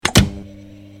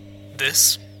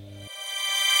This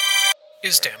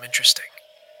is damn interesting.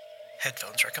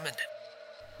 Headphones recommended.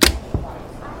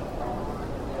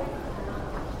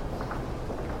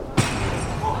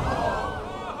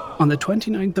 On the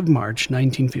 29th of March,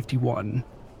 1951,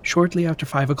 shortly after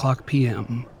 5:00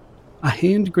 p.m., a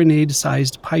hand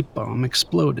grenade-sized pipe bomb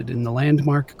exploded in the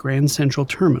landmark Grand Central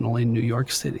Terminal in New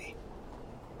York City.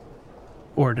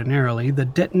 Ordinarily, the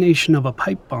detonation of a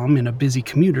pipe bomb in a busy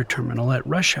commuter terminal at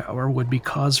rush hour would be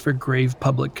cause for grave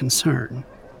public concern.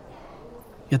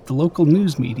 Yet the local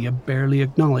news media barely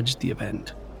acknowledged the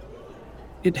event.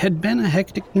 It had been a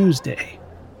hectic news day.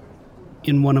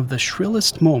 In one of the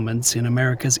shrillest moments in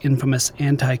America's infamous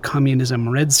anti-communism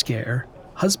Red Scare,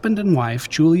 husband and wife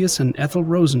Julius and Ethel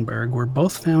Rosenberg were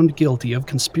both found guilty of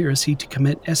conspiracy to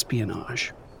commit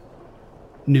espionage.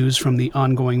 News from the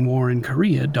ongoing war in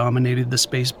Korea dominated the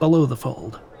space below the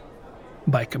fold.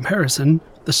 By comparison,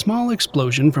 the small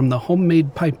explosion from the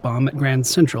homemade pipe bomb at Grand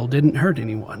Central didn't hurt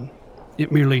anyone.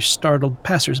 It merely startled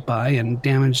passersby and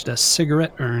damaged a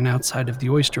cigarette urn outside of the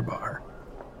Oyster Bar.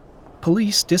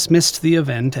 Police dismissed the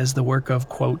event as the work of,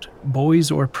 quote,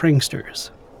 boys or pranksters.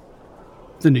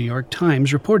 The New York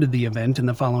Times reported the event in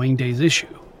the following day's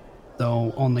issue,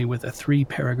 though only with a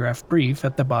 3-paragraph brief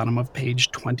at the bottom of page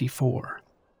 24.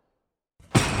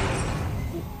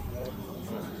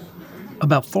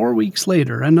 About 4 weeks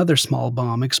later, another small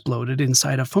bomb exploded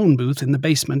inside a phone booth in the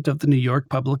basement of the New York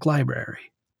Public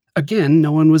Library. Again,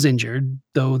 no one was injured,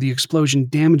 though the explosion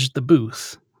damaged the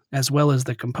booth, as well as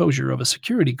the composure of a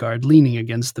security guard leaning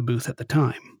against the booth at the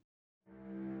time.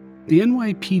 The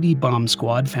NYPD bomb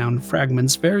squad found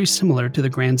fragments very similar to the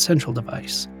Grand Central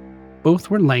device.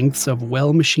 Both were lengths of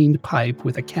well-machined pipe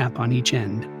with a cap on each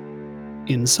end.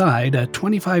 Inside, a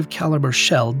 .25 caliber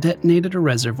shell detonated a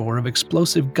reservoir of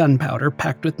explosive gunpowder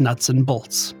packed with nuts and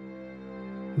bolts.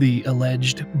 The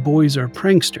alleged boys or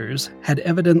pranksters had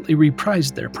evidently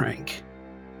reprised their prank,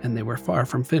 and they were far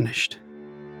from finished.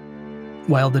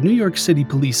 While the New York City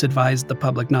police advised the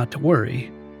public not to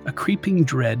worry, a creeping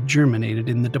dread germinated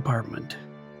in the department.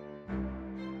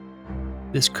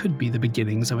 This could be the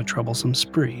beginnings of a troublesome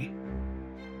spree.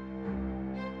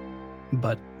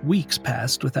 But weeks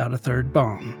passed without a third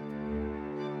bomb.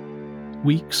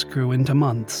 Weeks grew into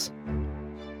months.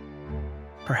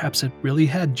 Perhaps it really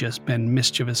had just been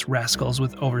mischievous rascals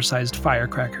with oversized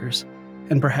firecrackers,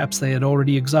 and perhaps they had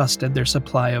already exhausted their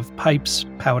supply of pipes,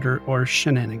 powder, or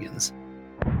shenanigans.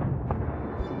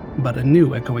 But a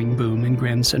new echoing boom in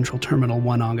Grand Central Terminal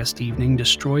one August evening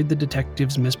destroyed the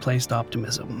detectives' misplaced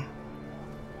optimism.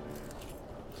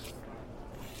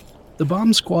 The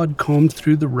bomb squad combed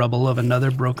through the rubble of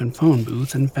another broken phone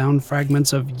booth and found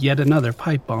fragments of yet another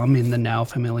pipe bomb in the now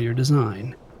familiar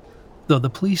design. Though the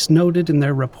police noted in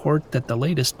their report that the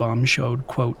latest bomb showed,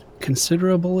 quote,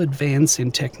 considerable advance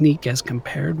in technique as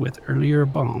compared with earlier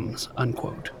bombs,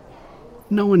 unquote.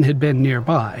 No one had been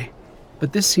nearby,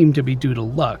 but this seemed to be due to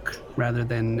luck rather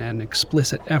than an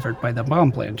explicit effort by the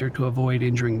bomb planter to avoid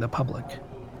injuring the public.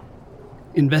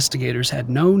 Investigators had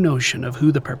no notion of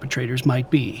who the perpetrators might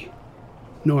be,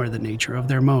 nor the nature of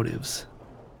their motives.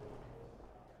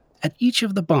 At each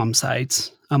of the bomb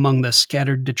sites, among the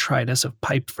scattered detritus of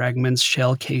pipe fragments,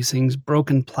 shell casings,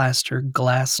 broken plaster,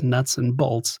 glass, nuts, and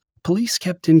bolts, police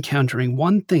kept encountering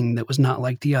one thing that was not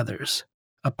like the others: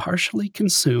 a partially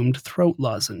consumed throat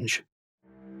lozenge.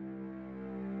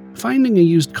 Finding a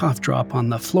used cough drop on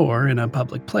the floor in a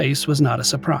public place was not a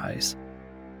surprise.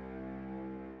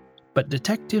 But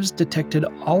detectives detected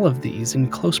all of these in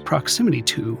close proximity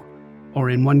to, or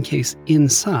in one case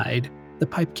inside, the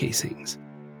pipe casings.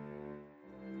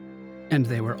 And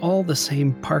they were all the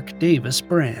same Parke-Davis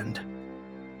brand.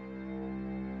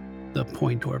 The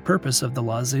point or purpose of the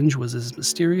lozenge was as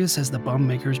mysterious as the bomb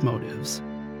maker's motives.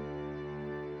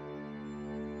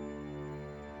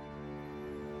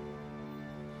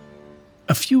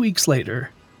 A few weeks later,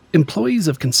 employees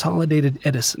of Consolidated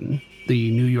Edison, the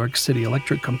New York City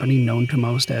electric company known to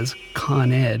most as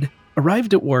Con Ed,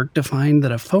 arrived at work to find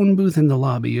that a phone booth in the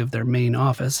lobby of their main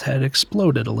office had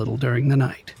exploded a little during the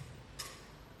night.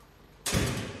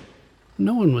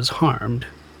 No one was harmed.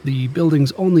 The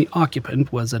building's only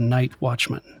occupant was a night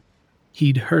watchman.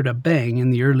 He'd heard a bang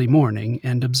in the early morning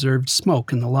and observed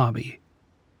smoke in the lobby.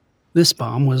 This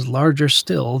bomb was larger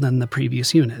still than the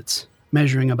previous units,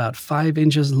 measuring about 5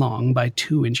 inches long by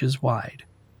 2 inches wide.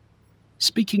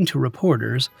 Speaking to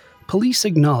reporters, police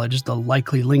acknowledged the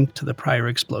likely link to the prior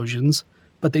explosions,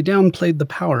 but they downplayed the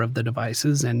power of the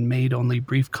devices and made only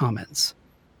brief comments.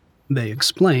 They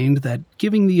explained that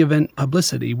giving the event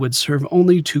publicity would serve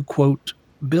only to, quote,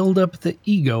 build up the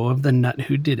ego of the nut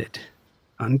who did it,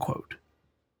 unquote.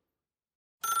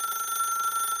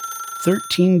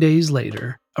 13 days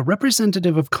later, a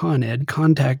representative of Con Ed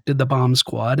contacted the bomb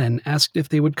squad and asked if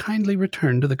they would kindly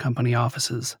return to the company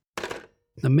offices.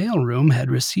 The mailroom had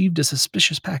received a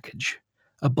suspicious package,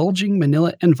 a bulging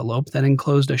manila envelope that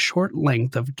enclosed a short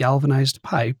length of galvanized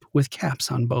pipe with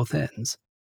caps on both ends.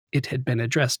 It had been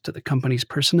addressed to the company's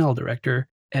personnel director,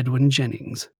 Edwin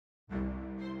Jennings.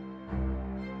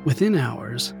 Within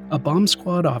hours, a bomb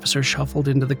squad officer shuffled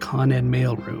into the Con Ed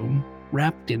mailroom,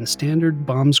 wrapped in standard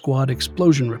bomb squad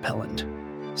explosion repellent,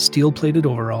 steel-plated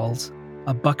overalls,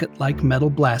 a bucket-like metal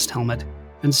blast helmet,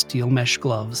 and steel mesh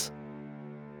gloves.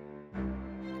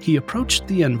 He approached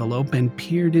the envelope and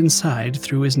peered inside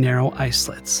through his narrow eye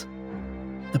slits.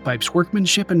 The pipe's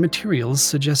workmanship and materials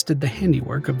suggested the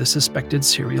handiwork of the suspected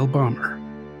serial bomber.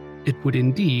 It would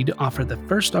indeed offer the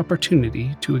first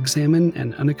opportunity to examine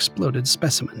an unexploded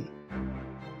specimen.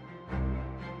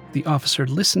 The officer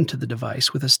listened to the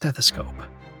device with a stethoscope,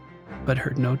 but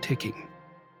heard no ticking.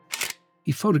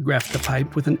 He photographed the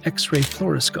pipe with an X-ray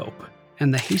fluoroscope,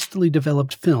 and the hastily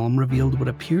developed film revealed what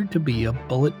appeared to be a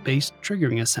bullet-based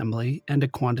triggering assembly and a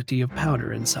quantity of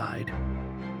powder inside.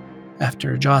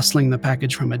 After jostling the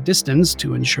package from a distance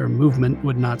to ensure movement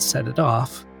would not set it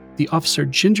off, the officer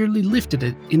gingerly lifted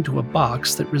it into a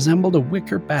box that resembled a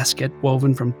wicker basket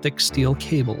woven from thick steel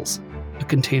cables, a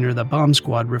container the bomb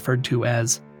squad referred to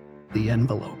as the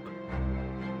envelope.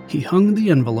 He hung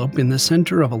the envelope in the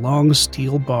center of a long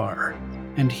steel bar,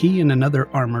 and he and another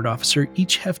armored officer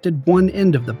each hefted one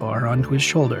end of the bar onto his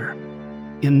shoulder.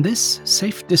 In this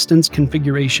safe distance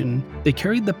configuration, they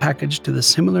carried the package to the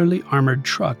similarly armored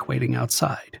truck waiting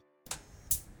outside.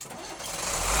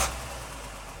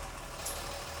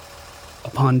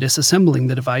 Upon disassembling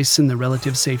the device in the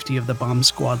relative safety of the bomb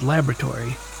squad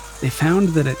laboratory, they found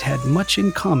that it had much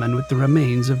in common with the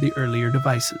remains of the earlier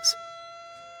devices.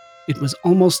 It was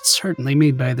almost certainly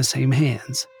made by the same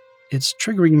hands. Its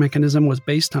triggering mechanism was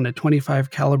based on a .25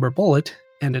 caliber bullet,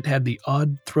 and it had the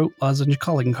odd throat lozenge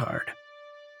calling card.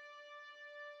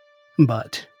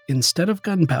 But instead of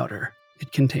gunpowder,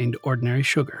 it contained ordinary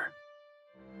sugar.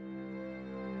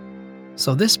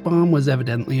 So this bomb was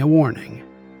evidently a warning.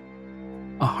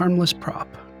 A harmless prop.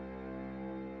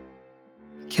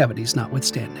 Cavities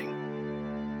notwithstanding.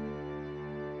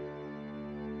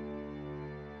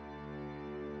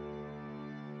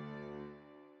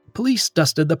 Police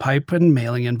dusted the pipe and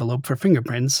mailing envelope for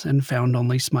fingerprints and found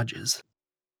only smudges.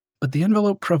 But the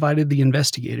envelope provided the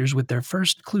investigators with their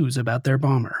first clues about their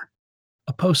bomber.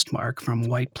 A postmark from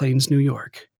White Plains, New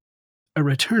York. A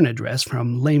return address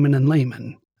from Lehman &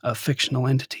 Lehman, a fictional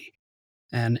entity.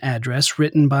 An address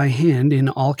written by hand in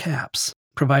all caps,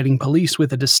 providing police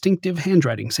with a distinctive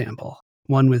handwriting sample,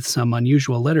 one with some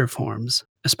unusual letter forms,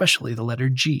 especially the letter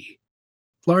G.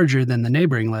 Larger than the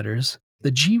neighboring letters,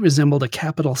 the G resembled a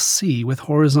capital C with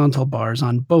horizontal bars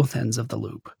on both ends of the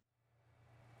loop.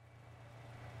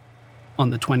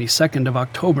 On the 22nd of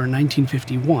October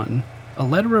 1951, a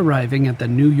letter arriving at the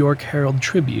New York Herald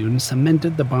Tribune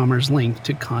cemented the bomber's link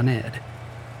to Con Ed.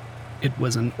 It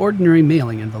was an ordinary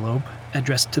mailing envelope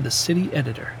addressed to the city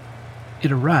editor.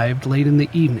 It arrived late in the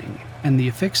evening, and the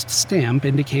affixed stamp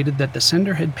indicated that the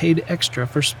sender had paid extra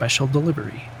for special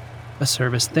delivery, a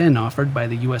service then offered by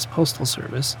the U.S. Postal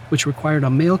Service, which required a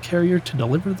mail carrier to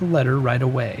deliver the letter right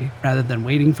away rather than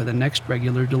waiting for the next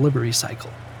regular delivery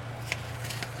cycle.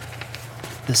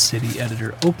 The city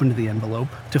editor opened the envelope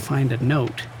to find a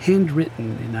note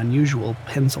handwritten in unusual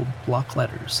penciled block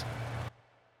letters.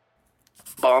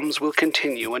 Bombs will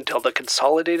continue until the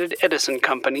Consolidated Edison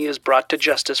Company is brought to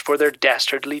justice for their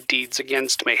dastardly deeds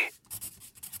against me.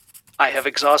 I have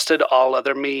exhausted all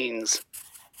other means.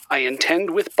 I intend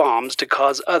with bombs to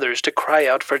cause others to cry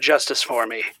out for justice for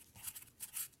me.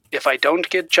 If I don't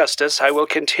get justice, I will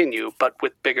continue, but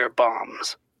with bigger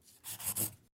bombs.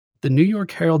 The New York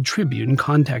Herald Tribune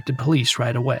contacted police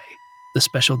right away. The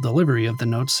special delivery of the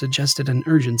note suggested an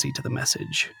urgency to the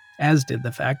message, as did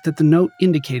the fact that the note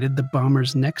indicated the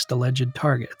bomber's next alleged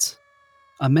targets: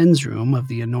 a men's room of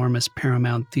the enormous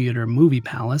Paramount Theater movie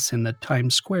palace in the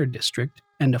Times Square district,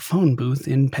 and a phone booth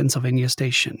in Pennsylvania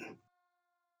Station.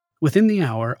 Within the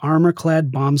hour,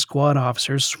 armor-clad bomb squad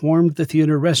officers swarmed the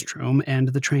theater restroom and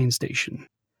the train station.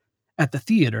 At the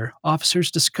theater, officers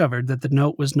discovered that the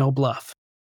note was no bluff.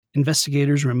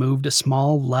 Investigators removed a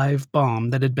small live bomb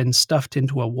that had been stuffed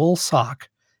into a wool sock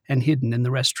and hidden in the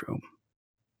restroom.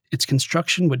 Its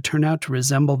construction would turn out to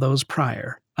resemble those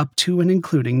prior, up to and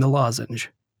including the lozenge.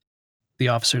 The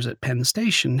officers at Penn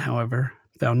Station, however,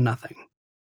 found nothing.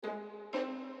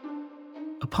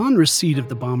 Upon receipt of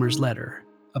the bomber's letter,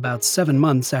 about 7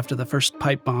 months after the first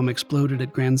pipe bomb exploded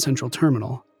at Grand Central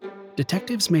Terminal,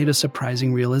 detectives made a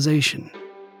surprising realization.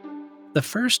 The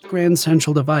first Grand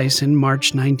Central device in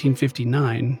March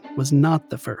 1959 was not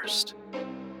the first.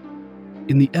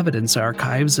 In the evidence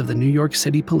archives of the New York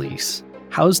City Police,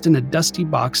 housed in a dusty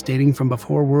box dating from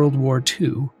before World War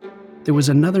II, there was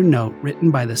another note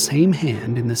written by the same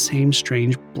hand in the same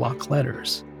strange block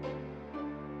letters.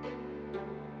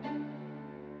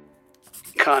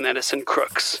 Con Edison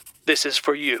crooks, this is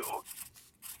for you.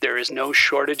 There is no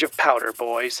shortage of powder,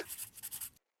 boys.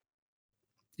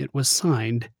 It was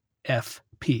signed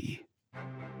F.P.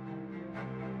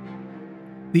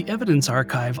 The evidence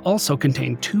archive also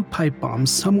contained 2 pipe bombs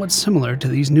somewhat similar to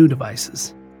these new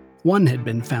devices. One had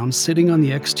been found sitting on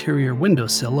the exterior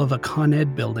windowsill of a Con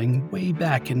Ed building way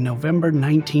back in November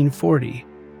 1940,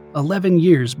 11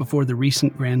 years before the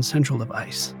recent Grand Central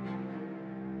device.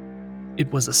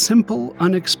 It was a simple,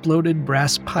 unexploded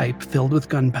brass pipe filled with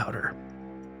gunpowder.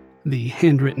 The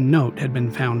handwritten note had been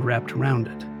found wrapped around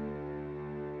it.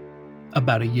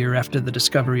 About a year after the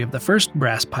discovery of the first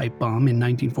brass pipe bomb in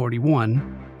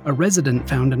 1941, a resident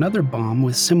found another bomb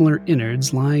with similar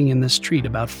innards lying in the street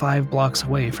about 5 blocks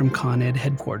away from Con Ed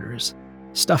headquarters,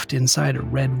 stuffed inside a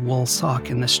red wool sock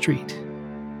in the street.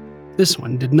 This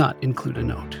one did not include a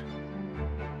note.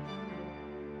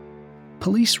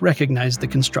 Police recognized the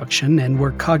construction and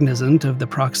were cognizant of the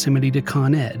proximity to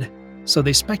Con Ed, so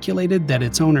they speculated that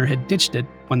its owner had ditched it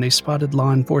when they spotted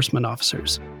law enforcement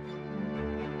officers.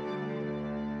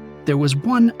 There was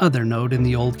one other note in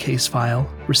the old case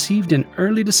file, received in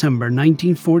early December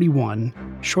 1941,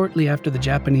 shortly after the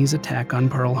Japanese attack on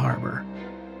Pearl Harbor.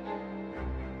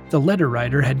 The letter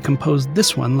writer had composed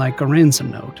this one like a ransom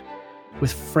note,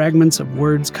 with fragments of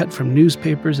words cut from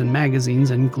newspapers and magazines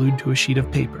and glued to a sheet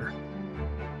of paper.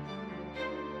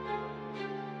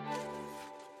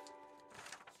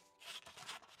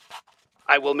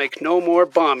 I will make no more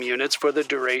bomb units for the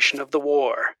duration of the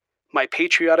war. My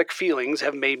patriotic feelings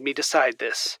have made me decide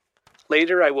this.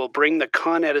 Later I will bring the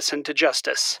Con Edison to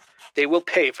justice. They will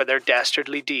pay for their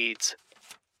dastardly deeds.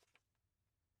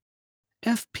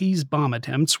 FP's bomb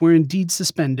attempts were indeed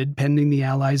suspended pending the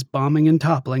Allies' bombing and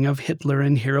toppling of Hitler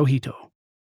and Hirohito.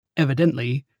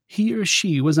 Evidently, he or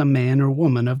she was a man or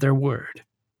woman of their word.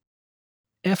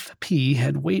 FP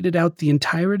had waited out the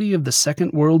entirety of the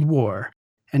Second World War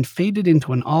and faded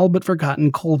into an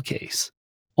all-but-forgotten cold case,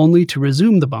 only to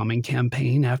resume the bombing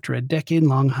campaign after a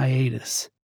decade-long hiatus.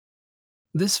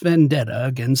 This vendetta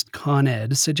against Con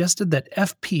Ed suggested that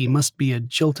FP must be a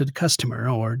jilted customer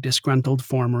or disgruntled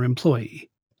former employee,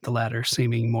 the latter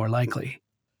seeming more likely.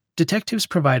 Detectives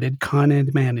provided Con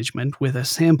Ed management with a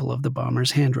sample of the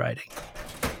bomber's handwriting.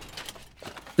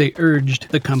 They urged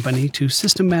the company to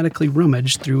systematically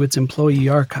rummage through its employee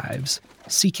archives,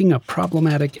 seeking a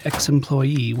problematic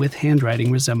ex-employee with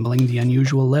handwriting resembling the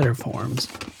unusual letter forms,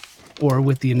 or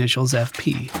with the initials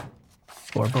FP,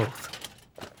 or both.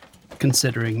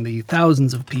 Considering the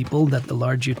thousands of people that the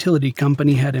large utility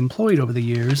company had employed over the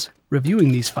years,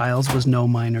 reviewing these files was no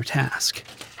minor task.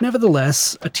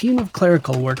 Nevertheless, a team of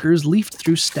clerical workers leafed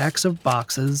through stacks of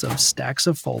boxes of stacks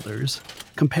of folders,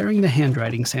 comparing the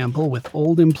handwriting sample with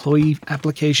old employee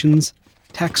applications,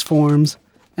 tax forms,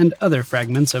 and other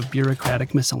fragments of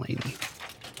bureaucratic miscellany.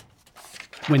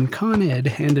 When Con Ed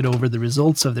handed over the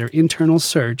results of their internal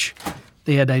search,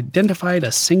 they had identified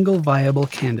a single viable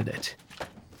candidate,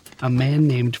 a man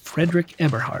named Frederick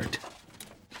Eberhardt.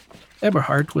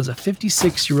 Eberhardt was a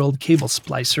 56-year-old cable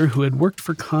splicer who had worked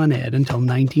for Con Ed until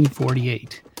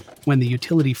 1948, when the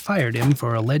utility fired him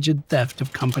for alleged theft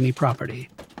of company property.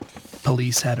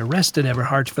 Police had arrested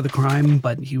Eberhardt for the crime,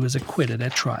 but he was acquitted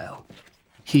at trial.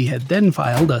 He had then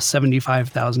filed a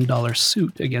 $75,000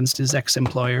 suit against his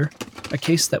ex-employer, a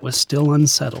case that was still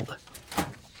unsettled.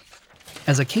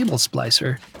 As a cable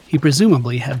splicer, he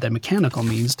presumably had the mechanical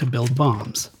means to build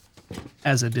bombs.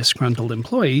 As a disgruntled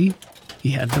employee, he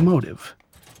had the motive,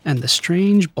 and the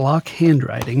strange block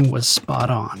handwriting was spot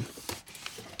on.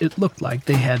 It looked like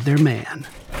they had their man.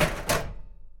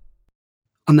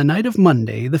 On the night of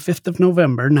Monday, the 5th of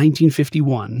November,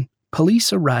 1951,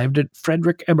 police arrived at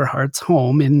Frederick Eberhardt's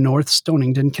home in North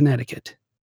Stonington, Connecticut.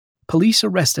 Police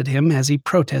arrested him as he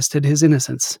protested his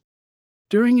innocence.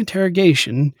 During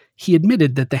interrogation, he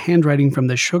admitted that the handwriting from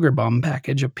the sugar bomb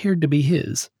package appeared to be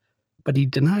his, but he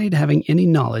denied having any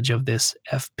knowledge of this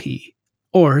FP,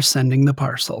 or sending the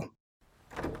parcel.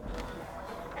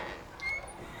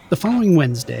 The following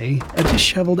Wednesday, a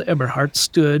disheveled Eberhardt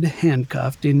stood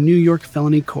handcuffed in New York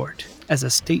felony court as a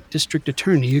state district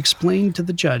attorney explained to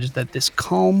the judge that this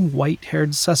calm,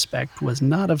 white-haired suspect was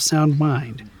not of sound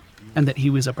mind, and that he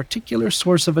was a particular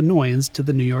source of annoyance to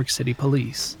the New York City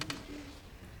police.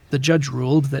 The judge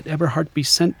ruled that Eberhardt be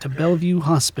sent to Bellevue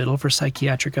Hospital for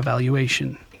psychiatric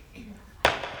evaluation.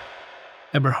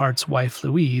 Eberhardt's wife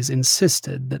Louise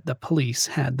insisted that the police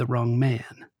had the wrong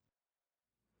man.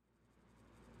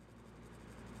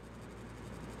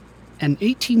 An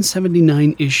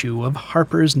 1879 issue of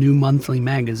Harper's New Monthly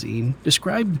magazine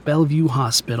described Bellevue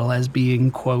Hospital as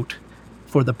being, quote,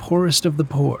 "for the poorest of the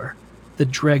poor, the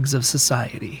dregs of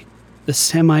society, the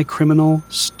semi-criminal,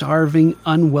 starving,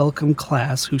 unwelcome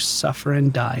class who suffer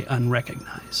and die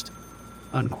unrecognized,"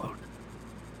 unquote.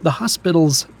 The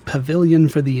hospital's Pavilion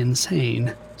for the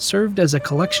Insane served as a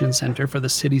collection center for the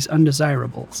city's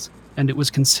undesirables, and it was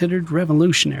considered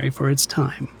revolutionary for its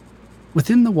time.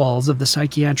 Within the walls of the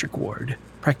psychiatric ward,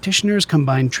 practitioners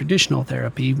combined traditional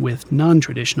therapy with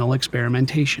non-traditional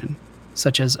experimentation,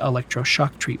 such as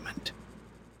electroshock treatment.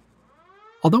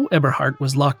 Although Eberhardt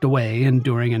was locked away and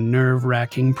during a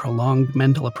nerve-wracking, prolonged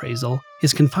mental appraisal,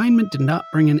 his confinement did not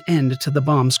bring an end to the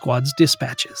bomb squad's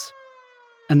dispatches.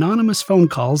 Anonymous phone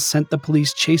calls sent the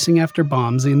police chasing after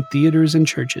bombs in theaters and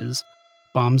churches,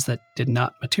 bombs that did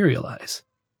not materialize.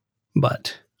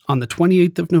 But on the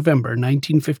 28th of November,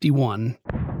 1951,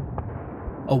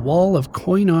 a wall of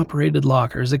coin-operated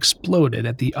lockers exploded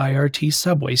at the IRT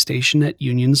subway station at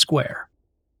Union Square.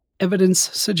 Evidence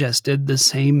suggested the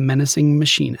same menacing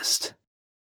machinist.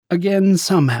 Again,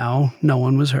 somehow, no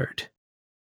one was hurt.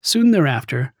 Soon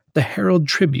thereafter, the Herald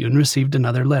Tribune received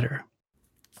another letter.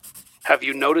 "Have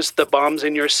you noticed the bombs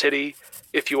in your city?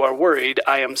 If you are worried,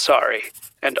 I am sorry,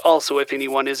 and also if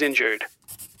anyone is injured.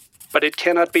 But it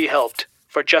cannot be helped,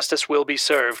 for justice will be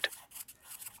served.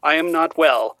 I am not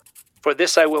well. For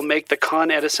this I will make the Con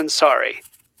Edison sorry.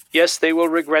 Yes, they will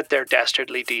regret their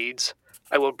dastardly deeds.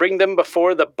 I will bring them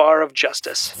before the bar of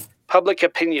justice. Public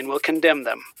opinion will condemn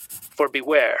them. For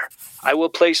beware, I will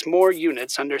place more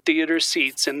units under theater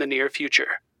seats in the near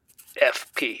future.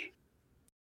 F.P."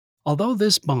 Although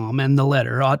this bomb and the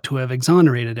letter ought to have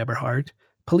exonerated Eberhardt,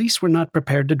 police were not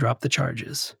prepared to drop the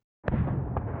charges.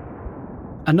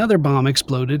 Another bomb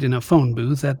exploded in a phone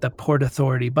booth at the Port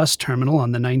Authority bus terminal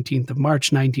on the 19th of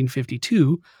March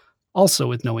 1952, also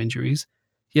with no injuries,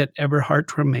 yet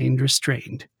Eberhardt remained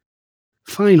restrained.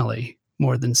 Finally,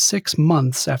 more than 6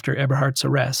 months after Eberhardt's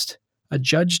arrest, a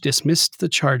judge dismissed the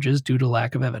charges due to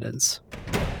lack of evidence.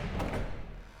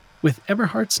 With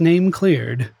Eberhardt's name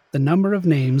cleared, the number of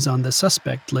names on the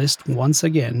suspect list once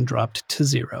again dropped to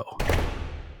 0.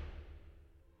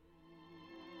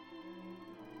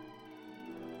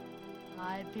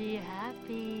 I'd be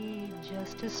happy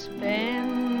just to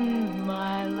spend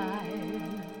my life.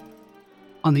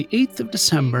 On the 8th of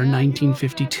December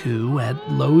 1952,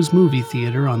 at Lowe's Movie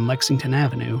Theater on Lexington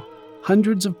Avenue,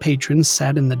 hundreds of patrons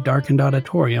sat in the darkened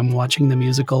auditorium watching the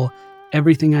musical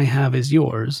Everything I Have Is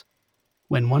Yours,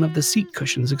 when one of the seat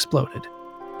cushions exploded.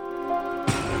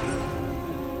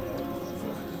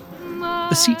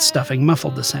 The seat stuffing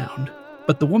muffled the sound,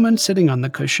 but the woman sitting on the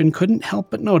cushion couldn't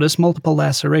help but notice multiple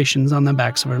lacerations on the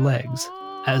backs of her legs.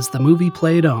 As the movie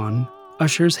played on,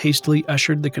 ushers hastily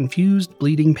ushered the confused,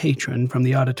 bleeding patron from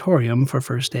the auditorium for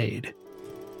first aid.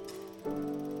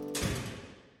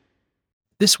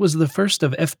 This was the first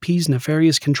of FP's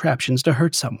nefarious contraptions to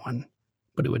hurt someone,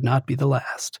 but it would not be the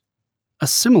last. A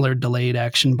similar delayed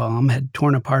action bomb had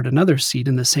torn apart another seat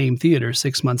in the same theater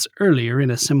 6 months earlier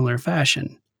in a similar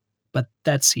fashion, but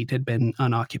that seat had been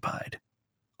unoccupied.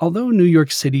 Although New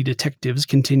York City detectives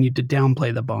continued to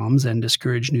downplay the bombs and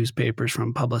discourage newspapers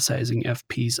from publicizing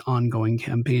FP's ongoing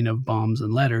campaign of bombs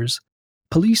and letters,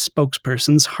 police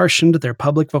spokespersons harshened their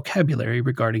public vocabulary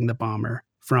regarding the bomber,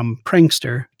 from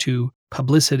prankster to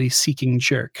publicity-seeking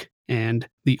jerk and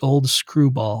the old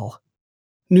screwball.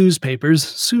 Newspapers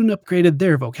soon upgraded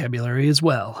their vocabulary as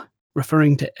well,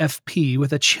 referring to FP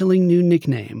with a chilling new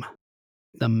nickname,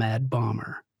 the Mad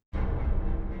Bomber.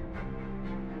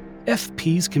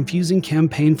 FP's confusing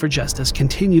campaign for justice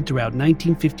continued throughout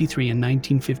 1953 and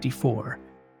 1954,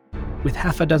 with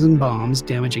half a dozen bombs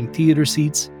damaging theater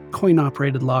seats,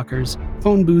 coin-operated lockers,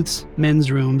 phone booths,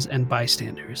 men's rooms, and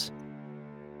bystanders.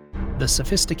 The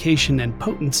sophistication and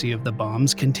potency of the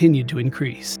bombs continued to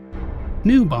increase.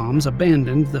 New bombs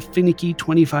abandoned the finicky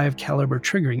 25 caliber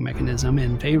triggering mechanism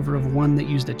in favor of one that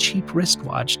used a cheap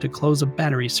wristwatch to close a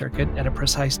battery circuit at a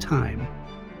precise time,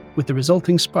 with the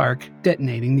resulting spark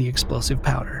detonating the explosive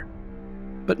powder.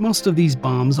 But most of these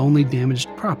bombs only damaged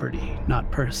property, not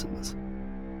persons.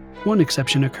 One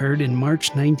exception occurred in March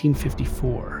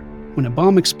 1954, when a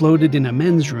bomb exploded in a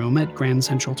men's room at Grand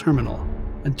Central Terminal,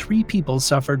 and 3 people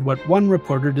suffered what one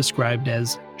reporter described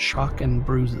as shock and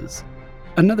bruises.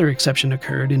 Another exception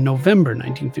occurred in November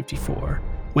 1954,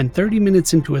 when 30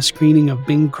 minutes into a screening of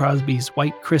Bing Crosby's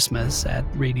White Christmas at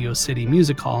Radio City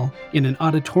Music Hall, in an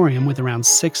auditorium with around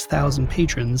 6,000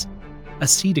 patrons, a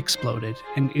seat exploded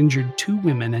and injured 2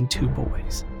 women and 2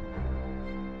 boys.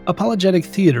 Apologetic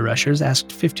theater ushers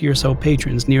asked 50 or so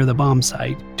patrons near the bomb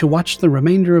site to watch the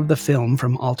remainder of the film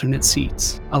from alternate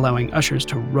seats, allowing ushers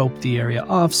to rope the area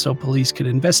off so police could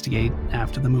investigate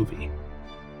after the movie.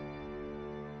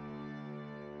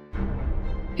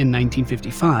 In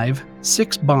 1955,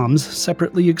 6 bombs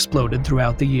separately exploded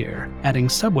throughout the year, adding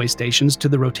subway stations to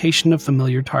the rotation of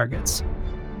familiar targets.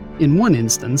 In one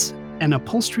instance, an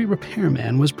upholstery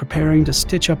repairman was preparing to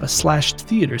stitch up a slashed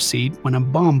theater seat when a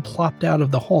bomb plopped out of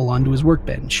the hole onto his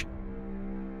workbench.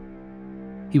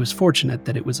 He was fortunate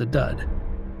that it was a dud.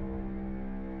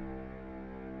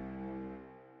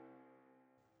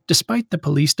 Despite the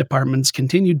police department's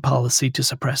continued policy to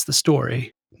suppress the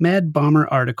story, Mad Bomber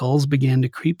articles began to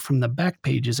creep from the back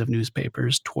pages of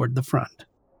newspapers toward the front.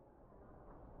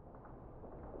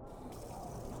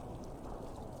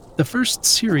 The first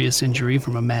serious injury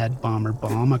from a Mad Bomber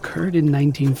bomb occurred in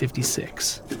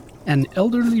 1956. An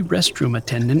elderly restroom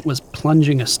attendant was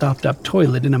plunging a stopped-up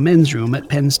toilet in a men's room at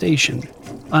Penn Station,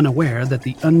 unaware that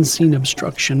the unseen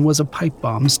obstruction was a pipe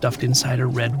bomb stuffed inside a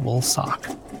red wool sock.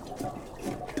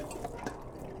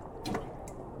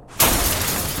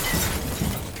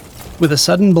 With a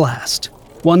sudden blast,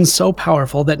 one so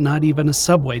powerful that not even a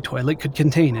subway toilet could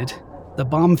contain it, the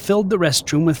bomb filled the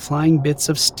restroom with flying bits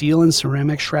of steel and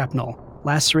ceramic shrapnel,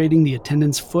 lacerating the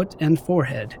attendant's foot and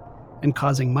forehead, and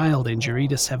causing mild injury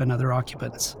to 7 other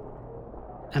occupants.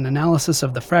 An analysis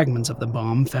of the fragments of the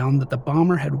bomb found that the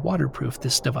bomber had waterproofed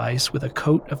this device with a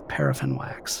coat of paraffin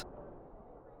wax.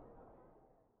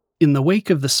 In the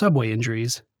wake of the subway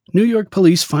injuries, New York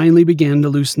police finally began to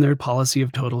loosen their policy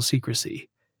of total secrecy,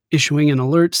 issuing an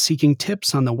alert seeking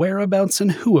tips on the whereabouts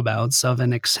and whoabouts of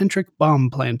an eccentric bomb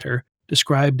planter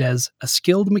described as a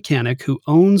skilled mechanic who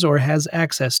owns or has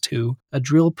access to a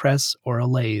drill press or a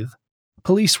lathe.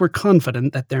 Police were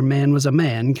confident that their man was a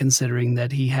man, considering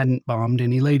that he hadn't bombed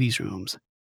any ladies' rooms.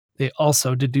 They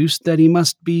also deduced that he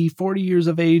must be 40 years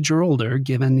of age or older,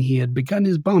 given he had begun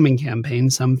his bombing campaign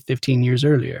some 15 years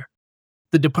earlier.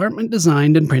 The department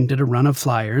designed and printed a run of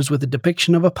flyers with a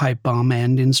depiction of a pipe bomb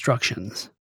and instructions.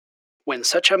 When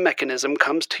such a mechanism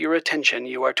comes to your attention,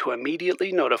 you are to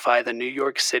immediately notify the New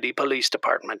York City Police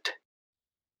Department.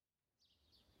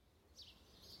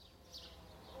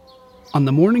 On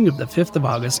the morning of the 5th of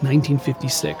August,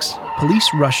 1956, police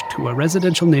rushed to a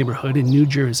residential neighborhood in New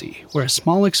Jersey, where a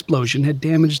small explosion had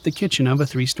damaged the kitchen of a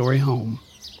 3-story home.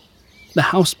 The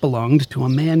house belonged to a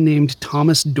man named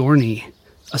Thomas Dorney,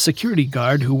 a security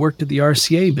guard who worked at the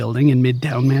RCA building in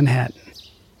Midtown Manhattan.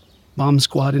 Bomb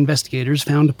squad investigators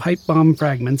found pipe bomb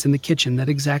fragments in the kitchen that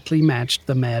exactly matched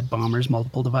the Mad Bomber's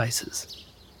multiple devices.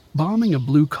 Bombing a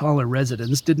blue-collar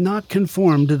residence did not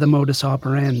conform to the modus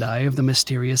operandi of the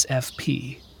mysterious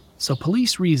FP, so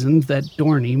police reasoned that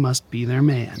Dorney must be their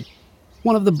man.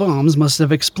 One of the bombs must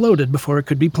have exploded before it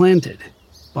could be planted.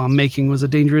 Bomb making was a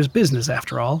dangerous business,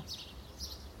 after all.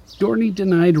 Dorney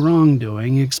denied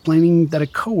wrongdoing, explaining that a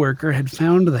coworker had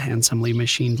found the handsomely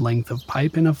machined length of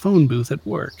pipe in a phone booth at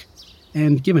work,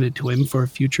 and given it to him for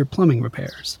future plumbing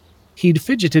repairs. He'd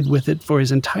fidgeted with it for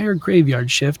his entire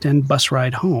graveyard shift and bus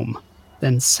ride home,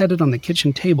 then set it on the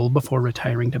kitchen table before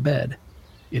retiring to bed.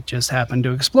 It just happened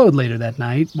to explode later that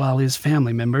night while his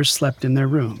family members slept in their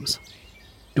rooms.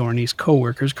 Dorney's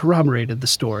co-workers corroborated the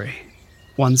story,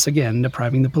 once again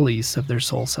depriving the police of their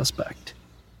sole suspect.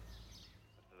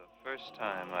 For the first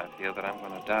time, I feel that I'm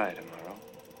going to die tomorrow.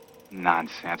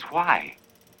 Nonsense. Why?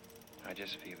 I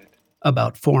just feel it.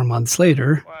 About 4 months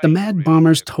later, the Mad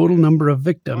Bomber's total number of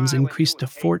victims increased to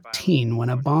 14 when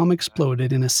a bomb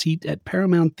exploded in a seat at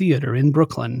Paramount Theater in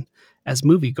Brooklyn as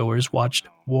moviegoers watched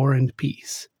War and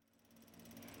Peace.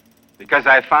 Because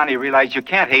I finally realized you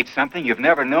can't hate something you've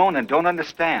never known and don't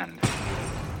understand.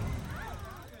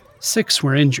 6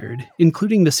 were injured,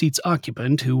 including the seat's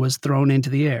occupant, who was thrown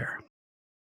into the air.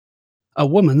 A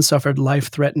woman suffered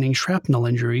life-threatening shrapnel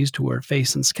injuries to her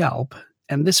face and scalp,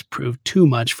 and this proved too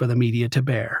much for the media to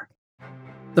bear.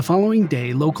 The following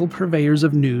day, local purveyors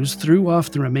of news threw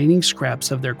off the remaining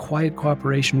scraps of their quiet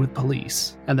cooperation with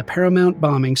police, and the Paramount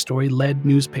bombing story led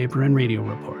newspaper and radio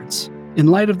reports. In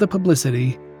light of the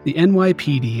publicity, the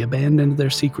NYPD abandoned their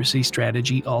secrecy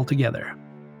strategy altogether.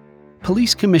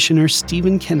 Police Commissioner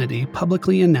Stephen Kennedy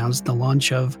publicly announced the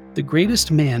launch of the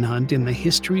greatest manhunt in the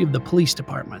history of the police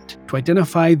department to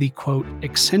identify the, quote,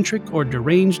 eccentric or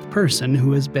deranged person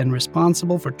who has been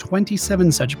responsible for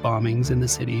 27 such bombings in the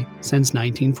city since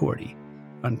 1940,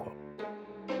 unquote.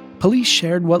 Police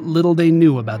shared what little they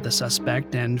knew about the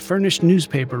suspect and furnished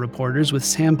newspaper reporters with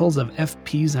samples of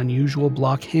FP's unusual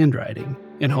block handwriting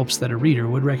in hopes that a reader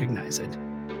would recognize it.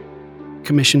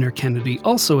 Commissioner Kennedy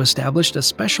also established a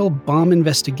special bomb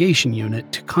investigation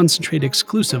unit to concentrate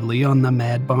exclusively on the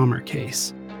Mad Bomber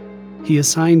case. He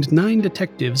assigned 9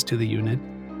 detectives to the unit,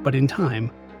 but in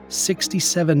time,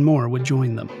 67 more would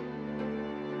join them.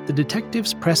 The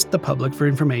detectives pressed the public for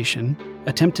information,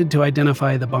 attempted to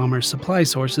identify the bomber's supply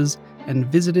sources, and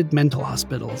visited mental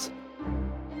hospitals.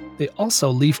 They also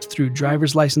leafed through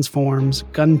driver's license forms,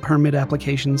 gun permit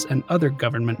applications, and other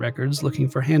government records looking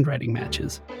for handwriting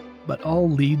matches, but all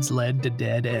leads led to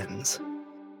dead ends.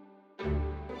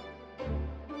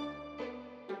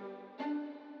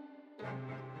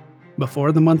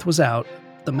 Before the month was out,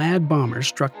 the Mad Bomber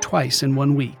struck twice in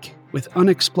 1 week, with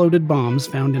unexploded bombs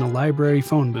found in a library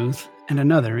phone booth and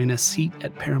another in a seat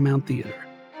at Paramount Theater.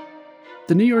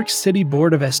 The New York City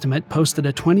Board of Estimate posted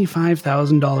a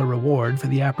 $25,000 reward for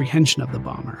the apprehension of the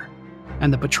bomber,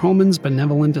 and the Patrolmen's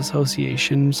Benevolent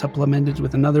Association supplemented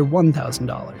with another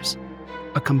 $1,000,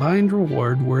 a combined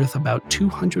reward worth about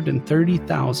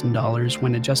 $230,000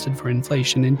 when adjusted for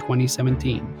inflation in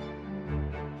 2017.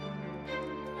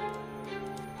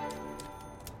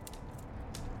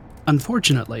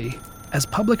 Unfortunately, as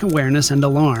public awareness and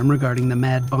alarm regarding the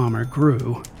Mad Bomber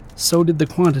grew, so did the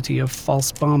quantity of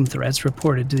false bomb threats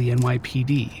reported to the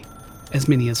NYPD, as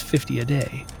many as 50 a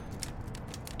day.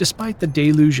 Despite the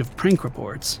deluge of prank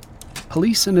reports,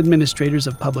 police and administrators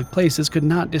of public places could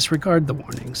not disregard the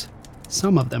warnings.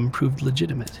 Some of them proved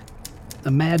legitimate.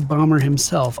 The Mad Bomber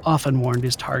himself often warned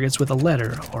his targets with a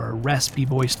letter or a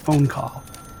raspy-voiced phone call,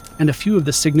 and a few of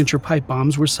the signature pipe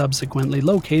bombs were subsequently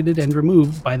located and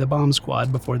removed by the bomb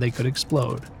squad before they could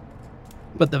explode.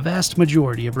 But the vast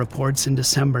majority of reports in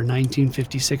December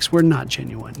 1956 were not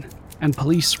genuine, and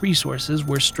police resources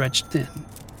were stretched thin.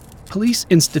 Police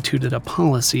instituted a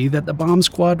policy that the bomb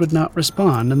squad would not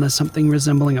respond unless something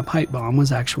resembling a pipe bomb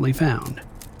was actually found.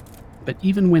 But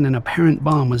even when an apparent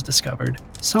bomb was discovered,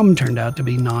 some turned out to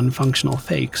be non-functional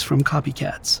fakes from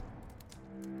copycats.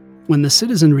 When the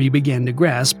citizenry began to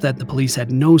grasp that the police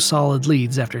had no solid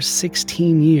leads after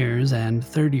 16 years and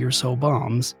 30 or so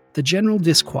bombs, the general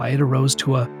disquiet arose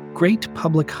to a great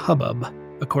public hubbub,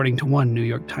 according to one New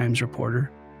York Times reporter.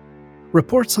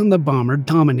 Reports on the bomber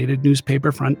dominated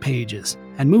newspaper front pages,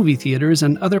 and movie theaters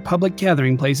and other public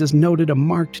gathering places noted a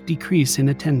marked decrease in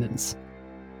attendance.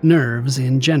 Nerves,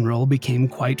 in general, became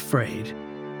quite frayed.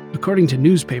 According to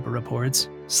newspaper reports,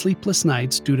 sleepless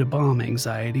nights due to bomb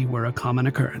anxiety were a common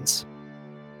occurrence.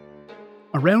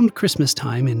 Around Christmas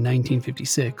time in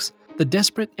 1956, the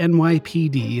desperate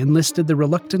NYPD enlisted the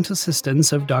reluctant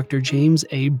assistance of Dr. James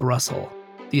A. Brussel,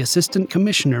 the Assistant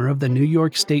Commissioner of the New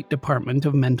York State Department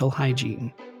of Mental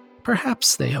Hygiene.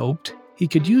 Perhaps, they hoped, he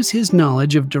could use his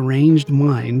knowledge of deranged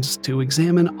minds to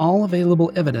examine all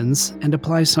available evidence and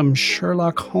apply some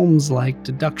Sherlock Holmes-like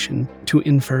deduction to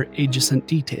infer adjacent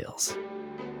details.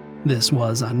 This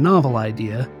was a novel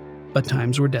idea, but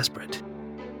times were desperate.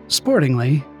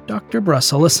 Sportingly, Dr.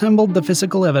 Brussel assembled the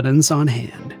physical evidence on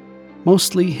hand,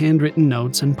 mostly handwritten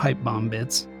notes and pipe bomb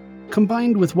bits,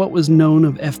 combined with what was known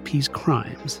of FP's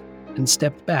crimes, and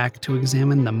stepped back to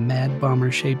examine the Mad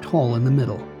Bomber-shaped hole in the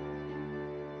middle.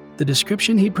 The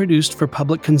description he produced for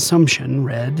public consumption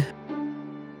read,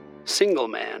 "Single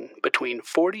man, between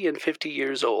 40 and 50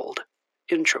 years old,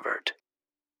 introvert.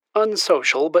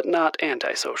 Unsocial but not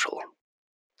antisocial.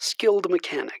 Skilled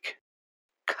mechanic.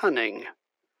 Cunning.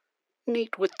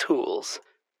 Neat with tools.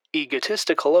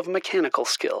 Egotistical of mechanical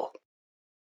skill.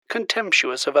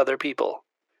 Contemptuous of other people.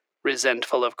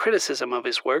 Resentful of criticism of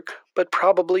his work, but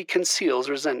probably conceals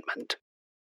resentment.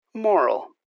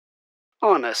 Moral.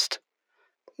 Honest.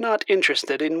 Not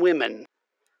interested in women.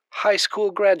 High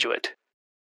school graduate.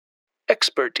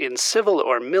 Expert in civil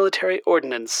or military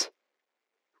ordnance.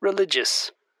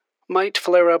 Religious. Might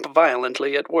flare up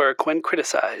violently at work when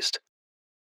criticized.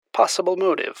 Possible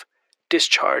motive.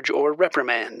 Discharge or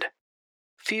reprimand.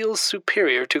 Feels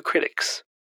superior to critics.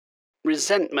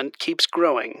 Resentment keeps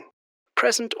growing.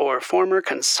 Present or former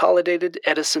Consolidated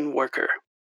Edison worker.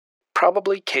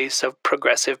 Probably case of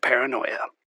progressive paranoia."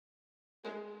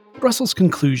 Brussels'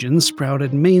 conclusions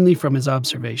sprouted mainly from his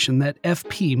observation that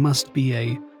FP must be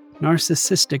a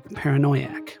narcissistic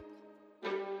paranoiac.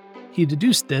 He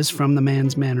deduced this from the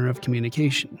man's manner of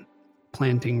communication,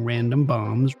 planting random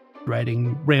bombs,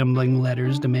 writing rambling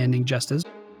letters demanding justice,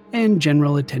 and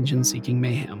general attention-seeking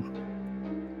mayhem.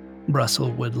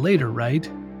 Brussel would later write,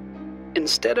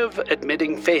 "Instead of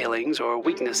admitting failings or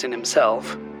weakness in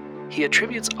himself, he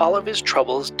attributes all of his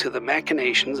troubles to the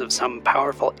machinations of some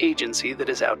powerful agency that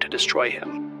is out to destroy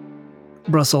him."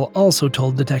 Brussel also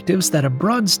told detectives that a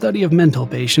broad study of mental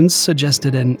patients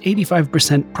suggested an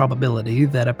 85% probability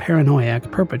that a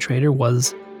paranoiac perpetrator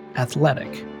was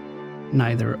athletic.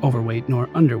 neither overweight nor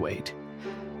underweight,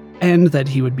 and that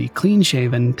he would be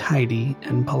clean-shaven, tidy,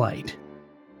 and polite.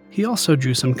 He also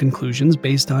drew some conclusions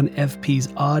based on FP's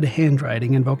odd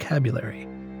handwriting and vocabulary.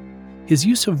 His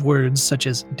use of words such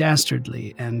as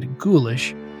dastardly and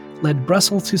ghoulish led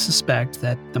Brussels to suspect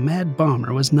that the Mad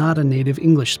Bomber was not a native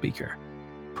English speaker,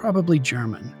 probably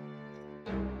German.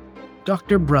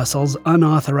 Dr. Brussels'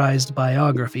 unauthorized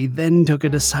biography then took a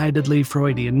decidedly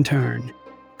Freudian turn,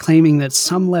 claiming that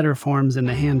some letter forms in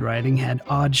the handwriting had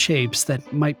odd shapes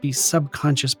that might be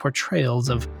subconscious portrayals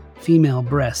of female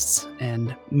breasts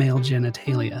and male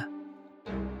genitalia.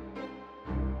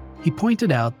 He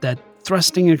pointed out that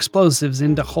thrusting explosives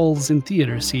into holes in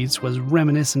theater seats was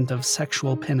reminiscent of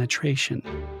sexual penetration.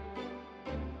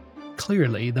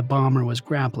 Clearly, the bomber was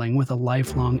grappling with a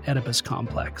lifelong Oedipus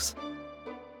complex.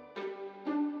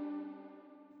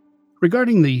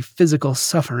 Regarding the physical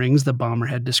sufferings the bomber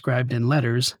had described in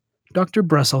letters, Dr.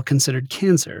 Brussels considered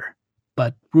cancer,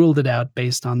 but ruled it out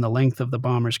based on the length of the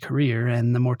bomber's career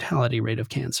and the mortality rate of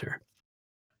cancer.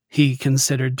 He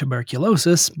considered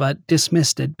tuberculosis, but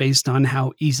dismissed it based on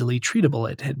how easily treatable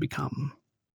it had become.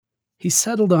 He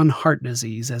settled on heart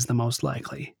disease as the most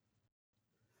likely.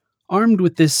 Armed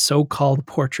with this so-called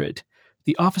portrait,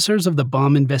 the officers of the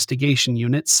Bomb Investigation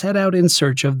Unit set out in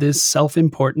search of this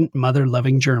self-important,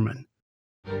 mother-loving German.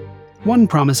 One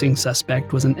promising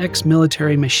suspect was an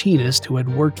ex-military machinist who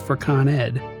had worked for Con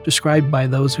Ed, described by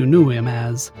those who knew him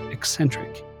as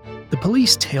eccentric. The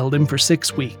police tailed him for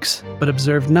 6 weeks, but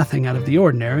observed nothing out of the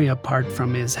ordinary apart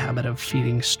from his habit of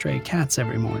feeding stray cats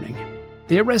every morning.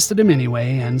 They arrested him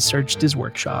anyway and searched his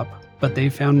workshop, but they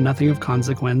found nothing of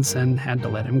consequence and had to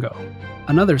let him go.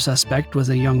 Another suspect was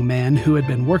a young man who had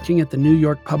been working at the New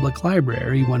York Public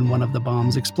Library when one of the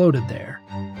bombs exploded there.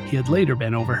 He had later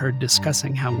been overheard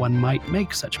discussing how one might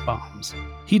make such bombs.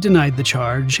 He denied the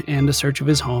charge, and a search of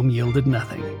his home yielded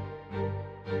nothing.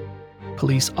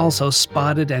 Police also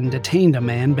spotted and detained a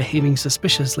man behaving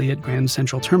suspiciously at Grand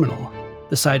Central Terminal,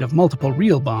 the site of multiple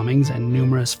real bombings and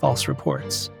numerous false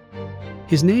reports.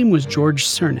 His name was George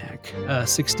Cernak, a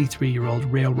 63-year-old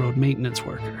railroad maintenance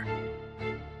worker.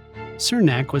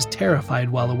 Cernak was terrified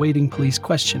while awaiting police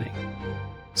questioning,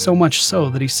 so much so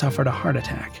that he suffered a heart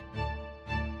attack.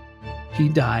 He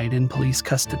died in police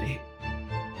custody.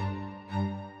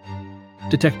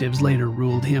 Detectives later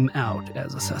ruled him out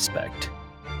as a suspect.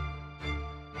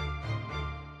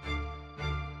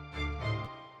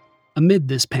 Amid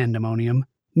this pandemonium,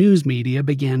 news media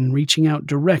began reaching out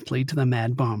directly to the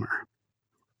Mad Bomber.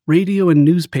 Radio and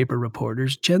newspaper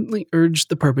reporters gently urged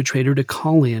the perpetrator to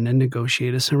call in and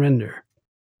negotiate a surrender.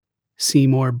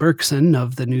 Seymour Berkson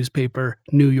of the newspaper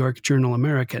New York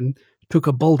Journal-American took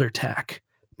a bolder tack,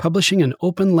 publishing an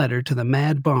open letter to the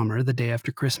Mad Bomber the day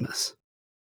after Christmas.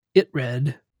 It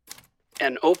read,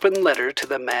 "An open letter to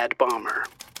the Mad Bomber,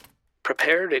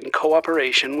 prepared in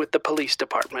cooperation with the police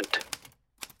department.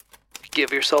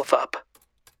 Give yourself up.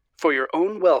 For your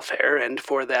own welfare and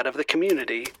for that of the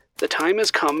community, the time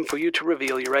has come for you to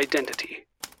reveal your identity.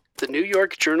 The New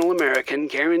York Journal-American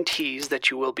guarantees that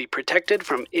you will be protected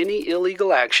from any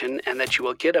illegal action and that you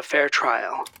will get a fair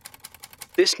trial.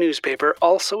 This newspaper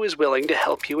also is willing to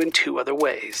help you in 2 other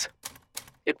ways.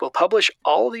 It will publish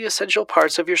all the essential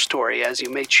parts of your story as you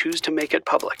may choose to make it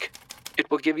public. It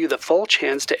will give you the full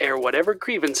chance to air whatever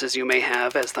grievances you may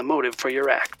have as the motive for your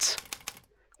acts.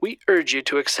 We urge you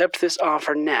to accept this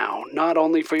offer now, not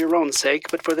only for your own sake,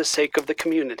 but for the sake of the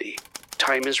community.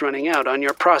 Time is running out on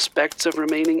your prospects of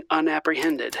remaining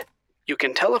unapprehended. You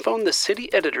can telephone the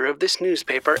city editor of this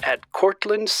newspaper at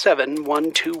Cortlandt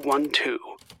 71212,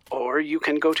 or you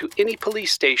can go to any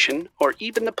police station or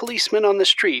even the policeman on the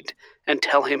street and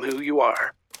tell him who you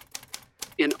are.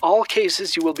 In all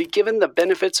cases, you will be given the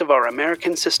benefits of our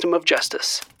American system of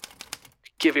justice.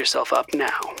 Give yourself up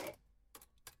now."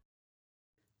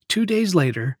 2 days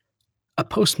later, a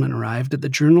postman arrived at the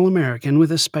Journal-American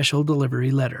with a special delivery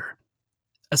letter.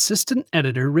 Assistant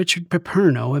editor Richard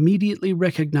Paperno immediately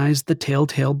recognized the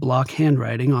telltale block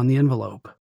handwriting on the envelope.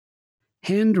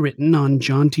 Handwritten on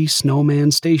jaunty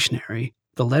snowman stationery,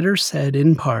 the letter said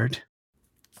in part,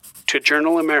 "To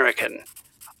Journal-American,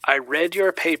 I read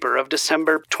your paper of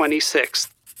December 26th.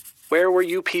 Where were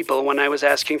you people when I was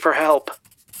asking for help?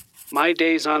 My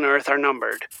days on Earth are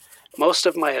numbered. Most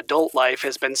of my adult life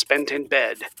has been spent in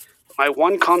bed. My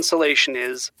one consolation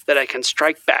is that I can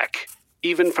strike back,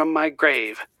 even from my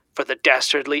grave, for the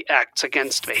dastardly acts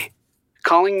against me.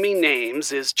 Calling me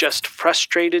names is just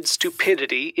frustrated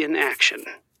stupidity in action.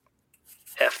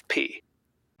 FP."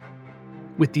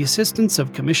 With the assistance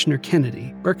of Commissioner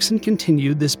Kennedy, Berkson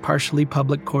continued this partially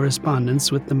public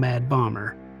correspondence with the Mad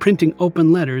Bomber, printing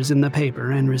open letters in the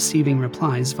paper and receiving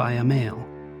replies via mail.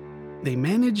 They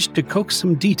managed to coax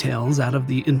some details out of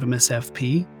the infamous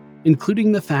FP,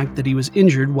 including the fact that he was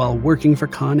injured while working for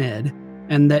Con Ed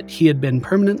and that he had been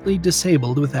permanently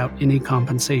disabled without any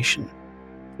compensation.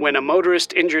 "When a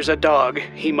motorist injures a dog,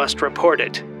 he must report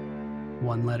it,"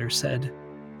 one letter said.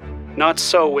 "Not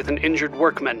so with an injured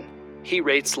workman. He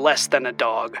rates less than a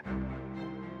dog."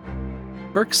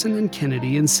 Berkson and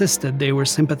Kennedy insisted they were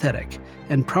sympathetic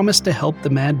and promised to help the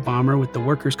Mad Bomber with the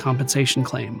workers' compensation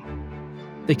claim.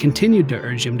 They continued to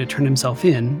urge him to turn himself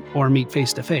in or meet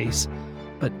face-to-face,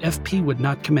 but FP would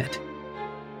not commit.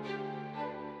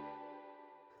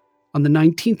 On the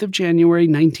 19th of January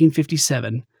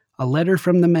 1957, a letter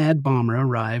from the Mad Bomber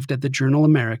arrived at the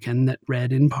Journal-American that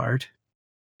read in part,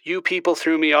 "You people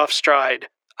threw me off stride.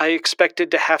 I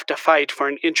expected to have to fight for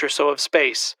an inch or so of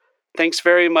space. Thanks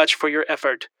very much for your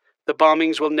effort. The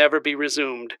bombings will never be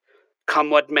resumed. Come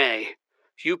what may.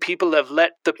 You people have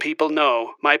let the people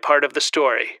know my part of the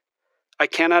story. I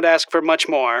cannot ask for much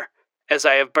more, as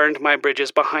I have burned my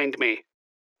bridges behind me.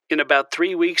 In about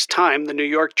 3 weeks' time, the New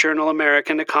York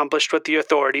Journal-American accomplished what the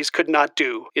authorities could not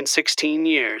do in 16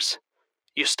 years.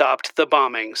 You stopped the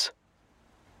bombings."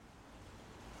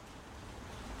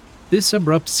 This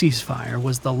abrupt ceasefire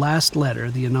was the last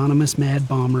letter the anonymous Mad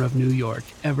Bomber of New York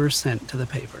ever sent to the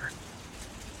paper.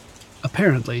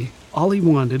 Apparently, all he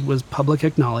wanted was public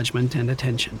acknowledgement and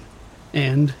attention.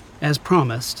 And, as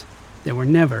promised, there were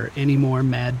never any more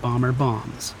Mad Bomber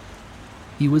bombs.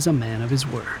 He was a man of his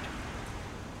word.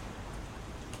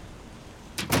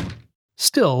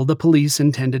 Still, the police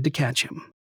intended to catch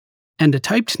him. And a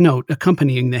typed note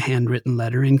accompanying the handwritten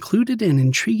letter included an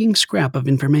intriguing scrap of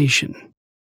information.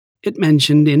 It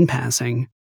mentioned in passing,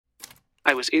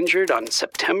 "I was injured on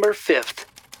September 5th,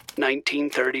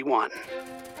 1931.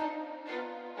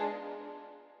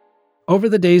 Over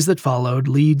the days that followed,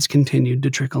 leads continued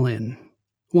to trickle in.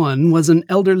 One was an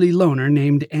elderly loner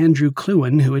named Andrew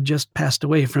Cluin who had just passed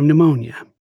away from pneumonia.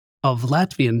 Of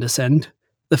Latvian descent,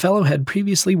 the fellow had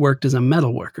previously worked as a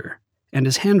metal worker, and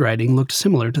his handwriting looked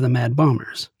similar to the Mad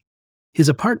Bomber's. His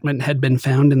apartment had been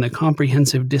found in the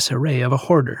comprehensive disarray of a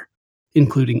hoarder,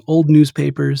 including old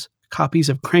newspapers, copies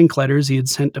of crank letters he had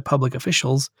sent to public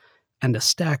officials, and a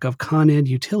stack of Con Ed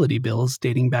utility bills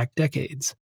dating back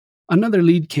decades. Another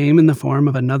lead came in the form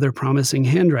of another promising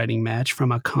handwriting match from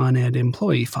a Con Ed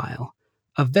employee file,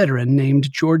 a veteran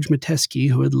named George Metesky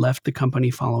who had left the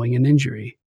company following an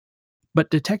injury. But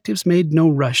detectives made no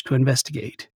rush to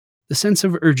investigate. The sense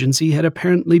of urgency had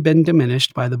apparently been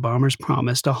diminished by the bomber's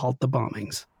promise to halt the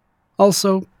bombings.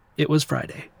 Also, it was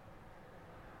Friday.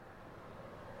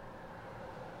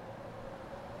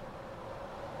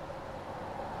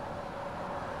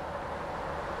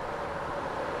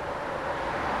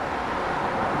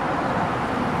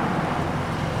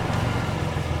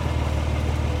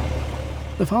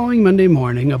 The following Monday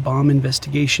morning, a bomb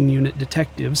investigation unit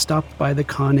detective stopped by the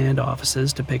Con Ed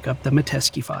offices to pick up the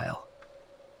Metesky file.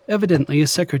 Evidently, a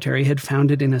secretary had found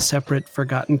it in a separate,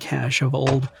 forgotten cache of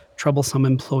old, troublesome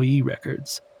employee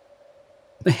records.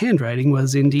 The handwriting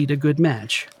was indeed a good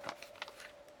match.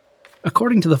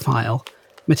 According to the file,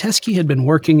 Metesky had been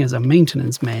working as a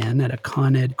maintenance man at a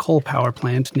Con Ed coal power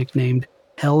plant nicknamed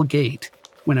Hell Gate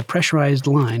when a pressurized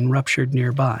line ruptured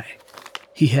nearby.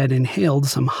 He had inhaled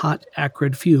some hot,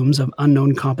 acrid fumes of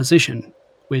unknown composition,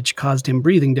 which caused him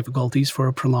breathing difficulties for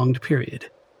a prolonged period.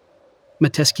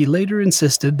 Metesky later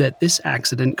insisted that this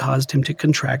accident caused him to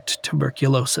contract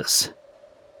tuberculosis.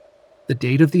 The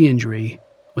date of the injury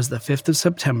was the 5th of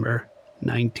September,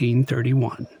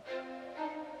 1931.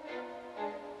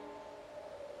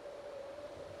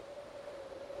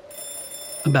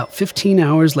 About 15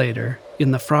 hours later,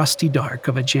 in the frosty dark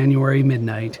of a January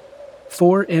midnight,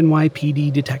 4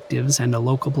 NYPD detectives and a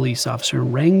local police officer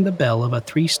rang the bell of a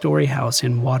 3-story house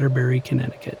in Waterbury,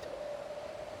 Connecticut.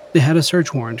 They had a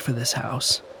search warrant for this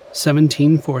house,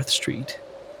 17 4th Street,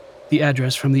 the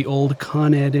address from the old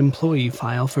Con Ed employee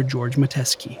file for George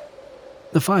Metesky.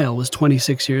 The file was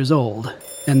 26 years old,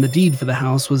 and the deed for the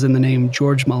house was in the name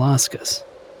George Malauskas,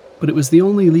 but it was the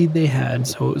only lead they had,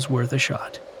 so it was worth a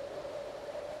shot.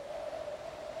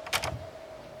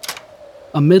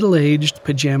 A middle-aged,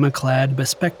 pajama-clad,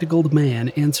 bespectacled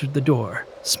man answered the door,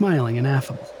 smiling and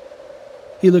affable.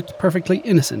 He looked perfectly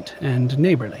innocent and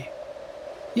neighborly.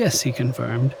 Yes, he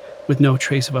confirmed, with no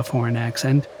trace of a foreign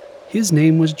accent, his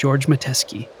name was George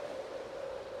Metesky.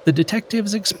 The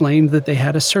detectives explained that they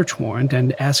had a search warrant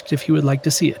and asked if he would like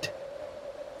to see it.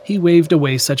 He waved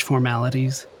away such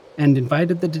formalities and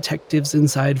invited the detectives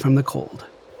inside from the cold.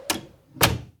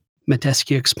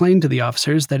 Metesky explained to the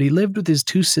officers that he lived with his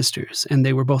 2 sisters and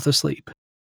they were both asleep.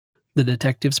 The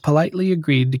detectives politely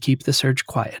agreed to keep the search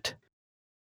quiet.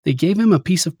 They gave him a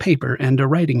piece of paper and a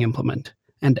writing implement,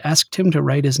 and asked him to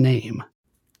write his name.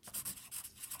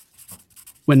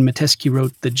 When Metesky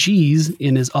wrote the G's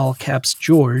in his all-caps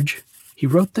George, he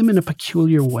wrote them in a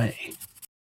peculiar way.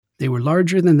 They were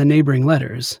larger than the neighboring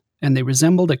letters, and they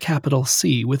resembled a capital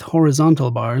C with horizontal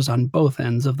bars on both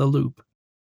ends of the loop.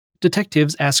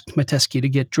 Detectives asked Metesky to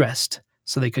get dressed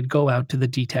so they could go out to the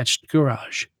detached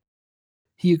garage.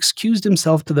 He excused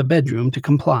himself to the bedroom to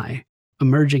comply,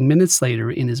 emerging minutes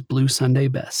later in his blue Sunday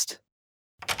best.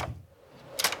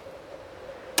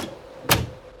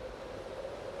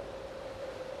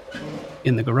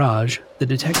 In the garage, the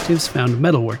detectives found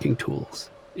metalworking tools,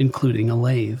 including a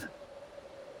lathe.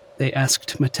 They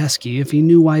asked Metesky if he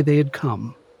knew why they had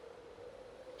come.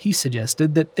 He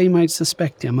suggested that they might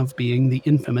suspect him of being the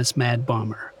infamous Mad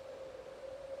Bomber.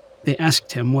 They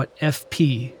asked him what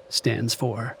FP stands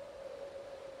for.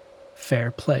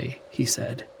 Fair play, he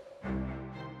said.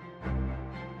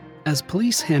 As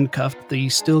police handcuffed the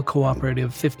still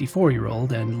cooperative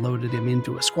 54-year-old and loaded him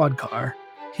into a squad car,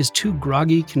 his two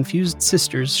groggy, confused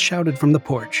sisters shouted from the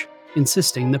porch,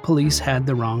 insisting the police had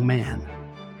the wrong man.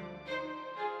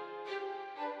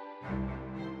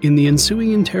 In the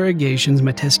ensuing interrogations,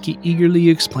 Metesky eagerly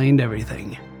explained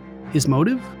everything. His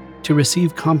motive? To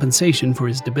receive compensation for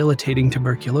his debilitating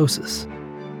tuberculosis.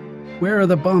 Where are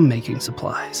the bomb-making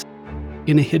supplies?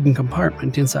 In a hidden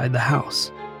compartment inside the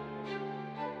house.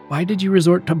 Why did you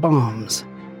resort to bombs?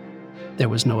 There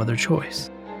was no other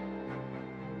choice.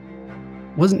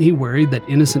 Wasn't he worried that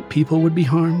innocent people would be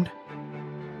harmed?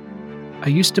 I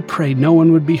used to pray no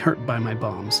one would be hurt by my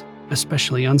bombs,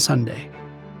 especially on Sunday.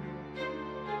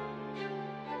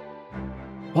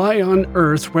 Why on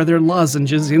earth were there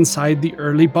lozenges inside the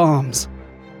early bombs?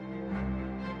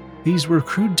 These were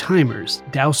crude timers,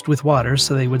 doused with water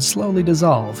so they would slowly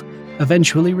dissolve,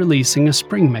 eventually releasing a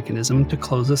spring mechanism to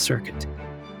close a circuit.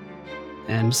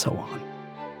 And so on.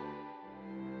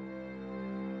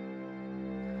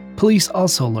 Police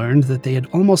also learned that they had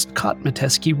almost caught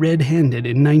Metesky red-handed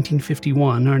in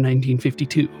 1951 or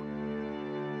 1952.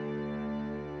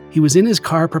 He was in his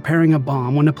car preparing a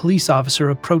bomb when a police officer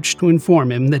approached to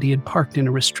inform him that he had parked in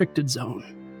a restricted zone.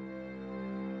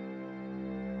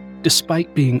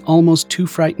 Despite being almost too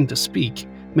frightened to speak,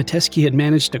 Metesky had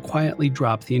managed to quietly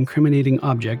drop the incriminating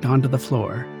object onto the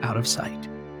floor, out of sight.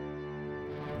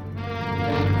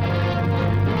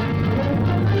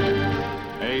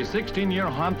 A 16-year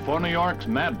hunt for New York's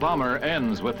Mad Bomber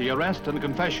ends with the arrest and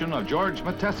confession of George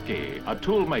Metesky, a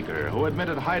toolmaker who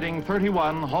admitted hiding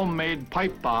 31 homemade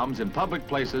pipe bombs in public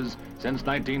places since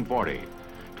 1940.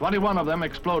 21 of them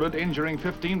exploded, injuring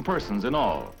 15 persons in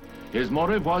all. His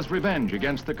motive was revenge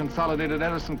against the Consolidated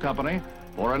Edison Company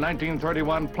for a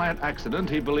 1931 plant accident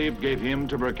he believed gave him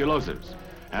tuberculosis.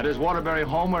 At his Waterbury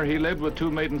home, where he lived with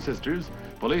two maiden sisters,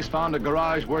 police found a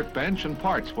garage workbench and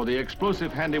parts for the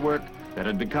explosive handiwork that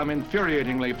had become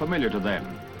infuriatingly familiar to them.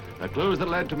 The clues that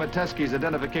led to Metesky's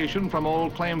identification from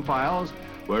old claim files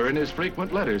were in his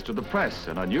frequent letters to the press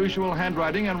and unusual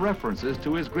handwriting and references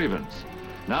to his grievance.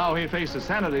 Now he faces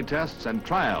sanity tests and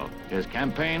trial. His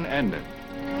campaign ended.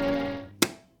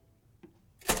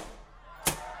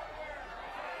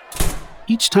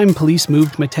 Each time police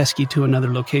moved Metesky to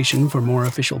another location for more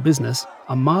official business,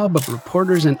 a mob of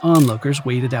reporters and onlookers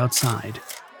waited outside.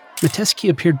 Metesky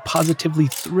appeared positively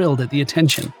thrilled at the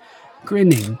attention,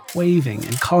 grinning, waving,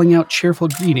 and calling out cheerful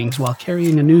greetings while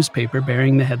carrying a newspaper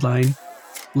bearing the headline,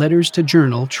 "Letters to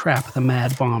Journal Trap the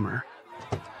Mad Bomber."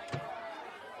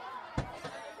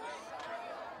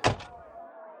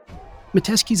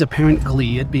 Metesky's apparent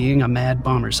glee at being a Mad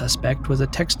Bomber suspect was a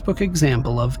textbook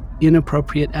example of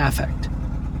inappropriate affect,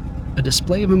 a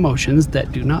display of emotions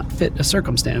that do not fit a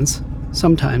circumstance,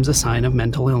 sometimes a sign of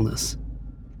mental illness.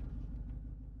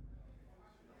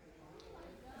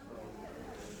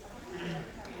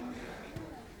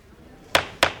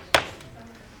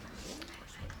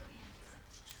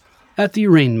 At the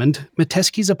arraignment,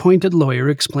 Metesky's appointed lawyer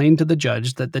explained to the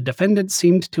judge that the defendant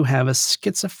seemed to have a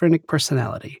schizophrenic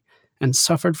personality and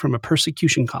suffered from a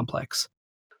persecution complex.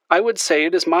 I would say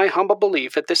it is my humble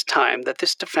belief at this time that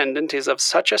this defendant is of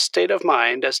such a state of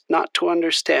mind as not to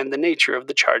understand the nature of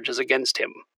the charges against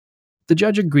him. The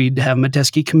judge agreed to have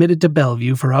Metesky committed to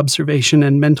Bellevue for observation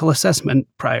and mental assessment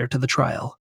prior to the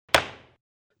trial.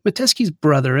 Metesky's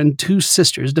brother and two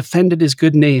sisters defended his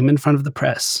good name in front of the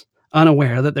press,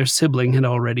 unaware that their sibling had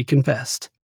already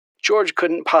confessed. George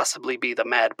couldn't possibly be the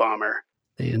Mad Bomber,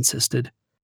 they insisted.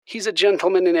 He's a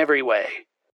gentleman in every way.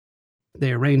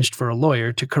 They arranged for a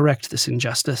lawyer to correct this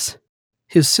injustice.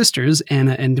 His sisters,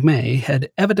 Anna and May, had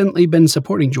evidently been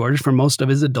supporting George for most of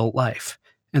his adult life,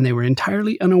 and they were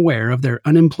entirely unaware of their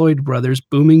unemployed brother's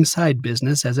booming side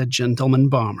business as a gentleman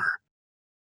bomber.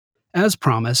 As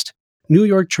promised, New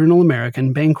York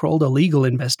Journal-American bankrolled a legal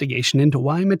investigation into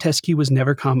why Metesky was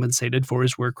never compensated for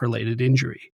his work-related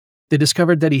injury. They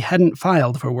discovered that he hadn't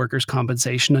filed for workers'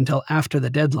 compensation until after the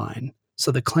deadline,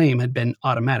 so the claim had been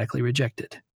automatically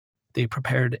rejected. They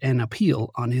prepared an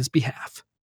appeal on his behalf.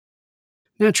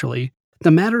 Naturally, the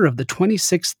matter of the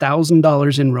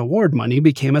 $26,000 in reward money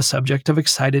became a subject of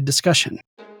excited discussion.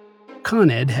 Con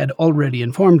Ed had already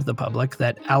informed the public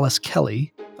that Alice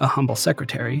Kelly, a humble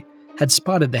secretary, had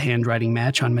spotted the handwriting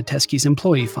match on Metesky's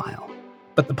employee file,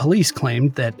 but the police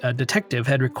claimed that a detective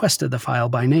had requested the file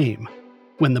by name.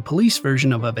 When the police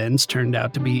version of events turned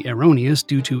out to be erroneous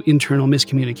due to internal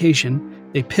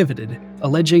miscommunication, they pivoted,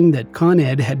 alleging that Con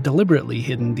Ed had deliberately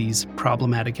hidden these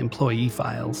problematic employee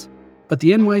files. But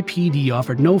the NYPD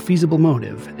offered no feasible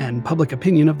motive, and public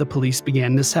opinion of the police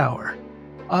began to sour.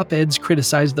 Op-eds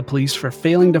criticized the police for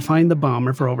failing to find the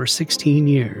bomber for over 16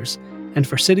 years, and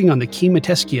for sitting on the key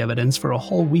Metesky evidence for a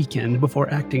whole weekend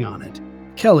before acting on it.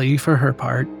 Kelly, for her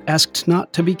part, asked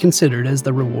not to be considered as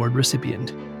the reward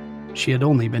recipient. She had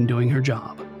only been doing her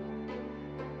job.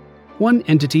 One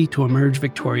entity to emerge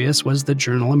victorious was the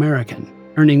Journal-American,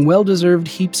 earning well-deserved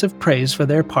heaps of praise for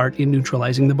their part in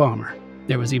neutralizing the bomber.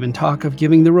 There was even talk of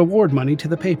giving the reward money to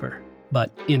the paper.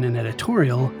 But in an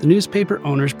editorial, the newspaper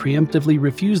owners preemptively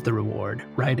refused the reward,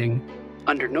 writing,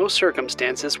 "Under no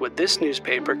circumstances would this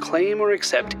newspaper claim or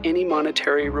accept any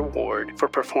monetary reward for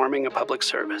performing a public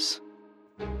service."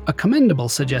 A commendable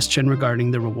suggestion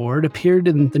regarding the reward appeared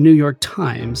in the New York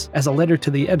Times as a letter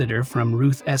to the editor from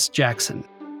Ruth S. Jackson.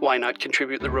 Why not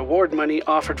contribute the reward money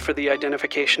offered for the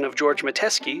identification of George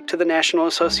Metesky to the National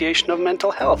Association of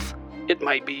Mental Health? It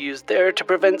might be used there to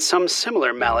prevent some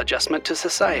similar maladjustment to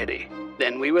society.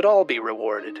 Then we would all be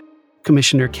rewarded.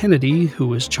 Commissioner Kennedy, who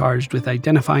was charged with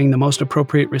identifying the most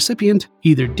appropriate recipient,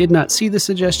 either did not see the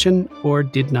suggestion or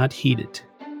did not heed it.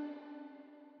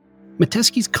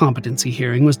 Metesky's competency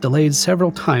hearing was delayed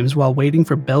several times while waiting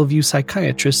for Bellevue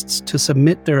psychiatrists to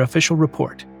submit their official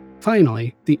report.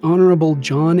 Finally, the Honorable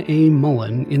John A.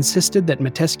 Mullen insisted that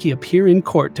Metesky appear in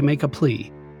court to make a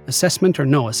plea, assessment or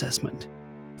no assessment.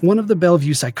 One of the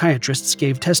Bellevue psychiatrists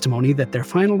gave testimony that their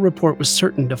final report was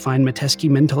certain to find Metesky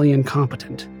mentally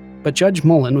incompetent. But Judge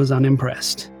Mullen was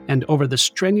unimpressed, and over the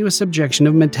strenuous objection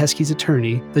of Metesky's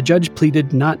attorney, the judge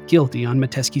pleaded not guilty on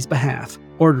Metesky's behalf,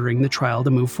 ordering the trial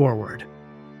to move forward.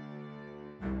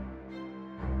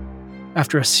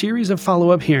 After a series of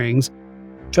follow-up hearings,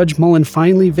 Judge Mullen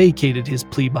finally vacated his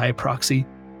plea by proxy,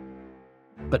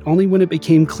 but only when it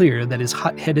became clear that his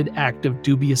hot-headed act of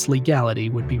dubious legality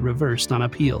would be reversed on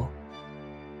appeal.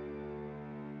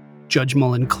 Judge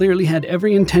Mullen clearly had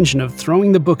every intention of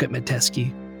throwing the book at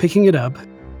Metesky, picking it up,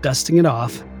 dusting it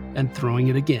off, and throwing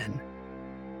it again.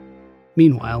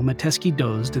 Meanwhile, Metesky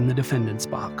dozed in the defendant's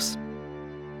box.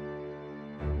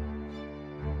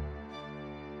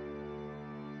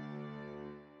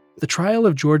 The trial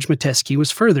of George Metesky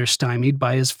was further stymied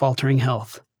by his faltering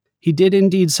health. He did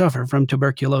indeed suffer from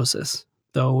tuberculosis,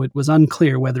 though it was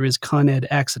unclear whether his Con Ed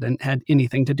accident had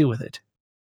anything to do with it.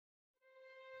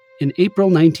 In April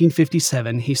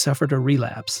 1957, he suffered a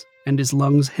relapse, and his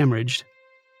lungs hemorrhaged.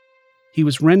 He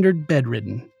was rendered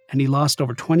bedridden, and he lost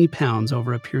over 20 pounds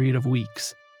over a period of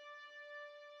weeks.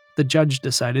 The judge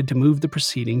decided to move the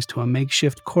proceedings to a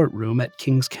makeshift courtroom at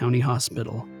Kings County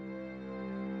Hospital.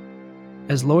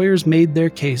 As lawyers made their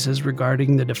cases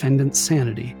regarding the defendant's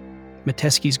sanity,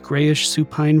 Metesky's grayish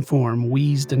supine form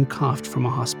wheezed and coughed from a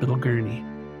hospital gurney.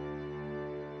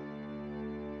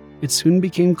 It soon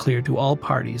became clear to all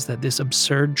parties that this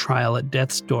absurd trial at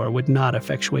death's door would not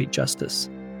effectuate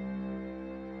justice.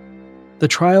 The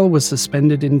trial was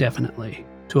suspended indefinitely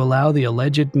to allow the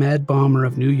alleged mad bomber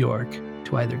of New York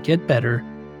to either get better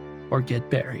or get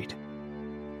buried.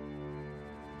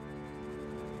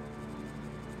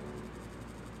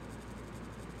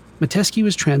 Metesky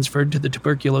was transferred to the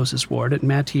tuberculosis ward at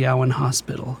Mattyowan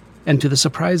Hospital, and to the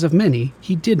surprise of many,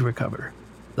 he did recover,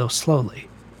 though slowly.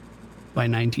 By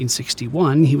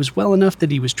 1961, he was well enough that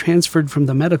he was transferred from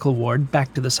the medical ward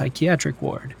back to the psychiatric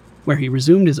ward, where he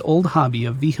resumed his old hobby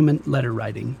of vehement letter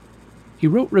writing. He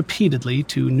wrote repeatedly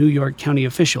to New York County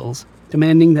officials,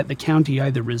 demanding that the county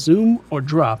either resume or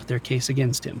drop their case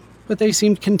against him, but they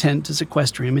seemed content to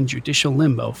sequester him in judicial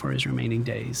limbo for his remaining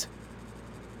days.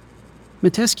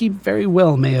 Metesky very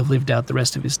well may have lived out the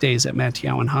rest of his days at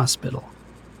Mattyowan Hospital,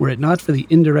 were it not for the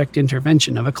indirect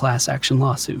intervention of a class action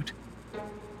lawsuit.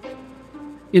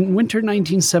 In winter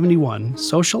 1971,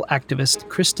 social activist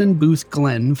Kristen Booth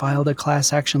Glenn filed a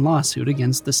class action lawsuit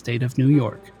against the state of New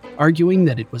York, arguing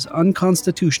that it was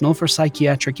unconstitutional for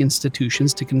psychiatric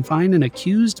institutions to confine an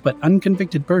accused but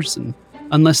unconvicted person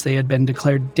unless they had been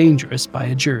declared dangerous by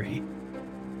a jury.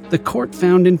 The court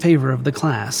found in favor of the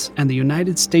class, and the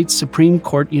United States Supreme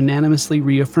Court unanimously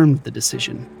reaffirmed the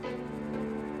decision.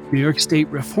 New York State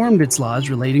reformed its laws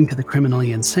relating to the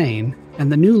criminally insane,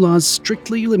 and the new laws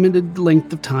strictly limited the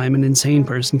length of time an insane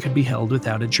person could be held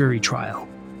without a jury trial.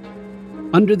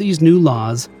 Under these new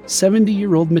laws,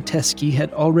 70-year-old Metesky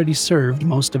had already served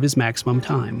most of his maximum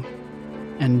time,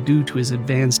 and due to his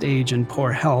advanced age and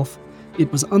poor health, it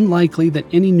was unlikely that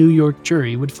any New York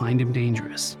jury would find him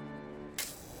dangerous.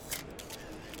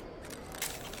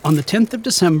 On the 10th of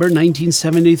December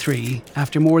 1973,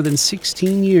 after more than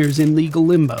 16 years in legal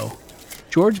limbo,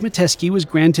 George Metesky was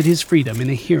granted his freedom in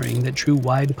a hearing that drew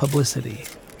wide publicity.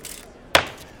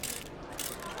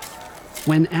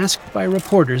 When asked by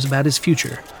reporters about his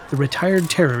future, the retired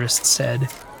terrorist said,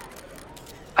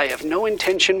 "I have no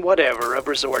intention whatever of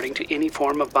resorting to any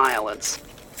form of violence.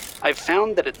 I've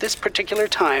found that at this particular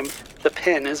time, the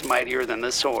pen is mightier than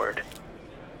the sword.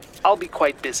 I'll be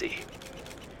quite busy.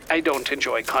 I don't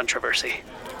enjoy controversy."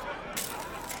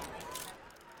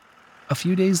 A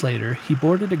few days later, he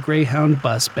boarded a Greyhound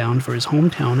bus bound for his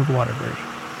hometown of Waterbury.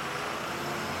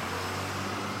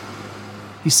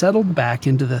 He settled back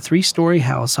into the 3-story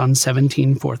house on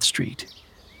 17 4th Street.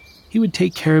 He would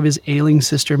take care of his ailing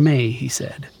sister May, he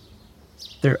said.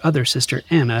 Their other sister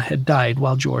Anna had died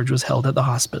while George was held at the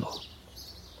hospital.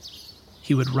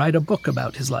 He would write a book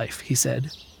about his life, he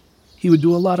said. He would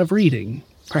do a lot of reading,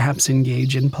 perhaps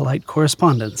engage in polite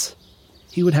correspondence.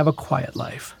 He would have a quiet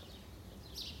life.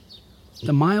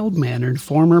 The mild-mannered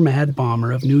former Mad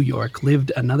Bomber of New York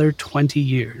lived another 20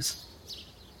 years.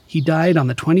 He died on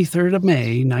the 23rd of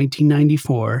May,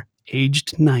 1994,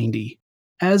 aged 90.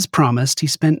 As promised, he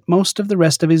spent most of the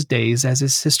rest of his days as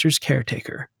his sister's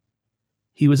caretaker.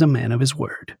 He was a man of his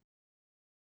word.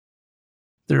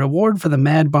 The reward for the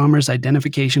Mad Bomber's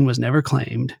identification was never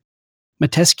claimed.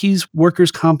 Metesky's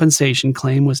workers' compensation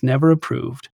claim was never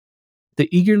approved. The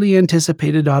eagerly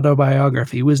anticipated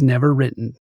autobiography was never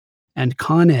written, and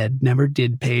Con Ed never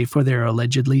did pay for their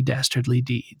allegedly dastardly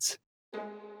deeds.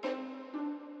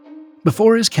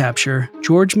 Before his capture,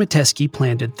 George Metesky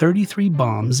planted 33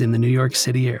 bombs in the New York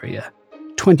City area,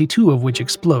 22 of which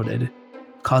exploded,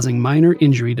 causing minor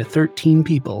injury to 13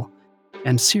 people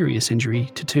and serious injury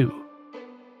to 2.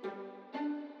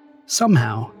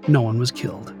 Somehow, no one was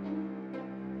killed.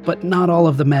 But not all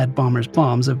of the Mad Bomber's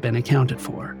bombs have been accounted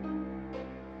for.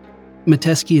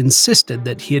 Metesky insisted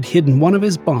that he had hidden one of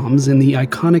his bombs in the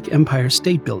iconic Empire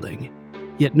State Building,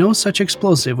 yet no such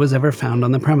explosive was ever found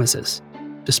on the premises,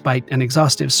 despite an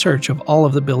exhaustive search of all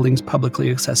of the building's publicly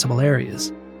accessible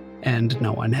areas, and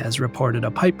no one has reported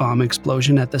a pipe bomb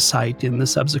explosion at the site in the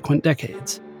subsequent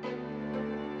decades.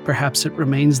 Perhaps it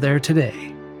remains there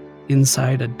today,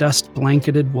 inside a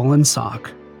dust-blanketed woolen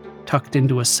sock, tucked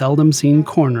into a seldom-seen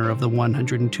corner of the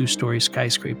 102-story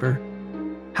skyscraper,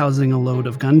 housing a load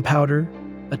of gunpowder,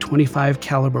 a .25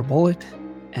 caliber bullet,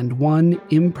 and one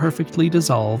imperfectly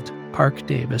dissolved Park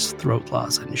Davis throat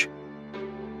lozenge.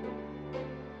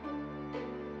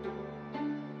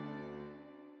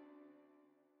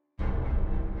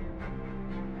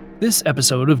 This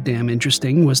episode of Damn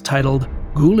Interesting was titled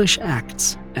Ghoulish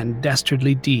Acts and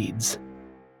Dastardly Deeds.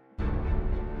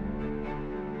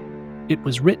 It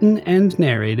was written and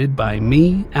narrated by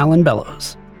me, Alan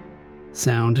Bellows.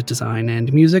 Sound design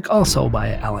and music also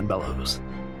by Alan Bellows.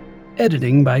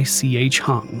 Editing by C.H.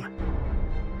 Hung.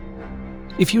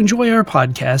 If you enjoy our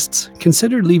podcasts,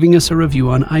 consider leaving us a review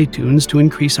on iTunes to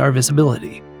increase our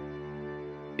visibility.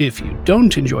 If you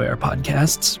don't enjoy our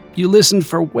podcasts, you listened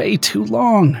for way too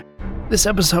long. This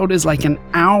episode is like an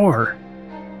hour.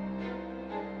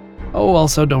 Oh,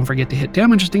 also don't forget to hit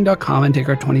damninteresting.com and take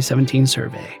our 2017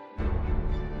 survey.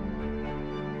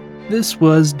 This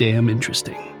was Damn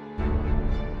Interesting.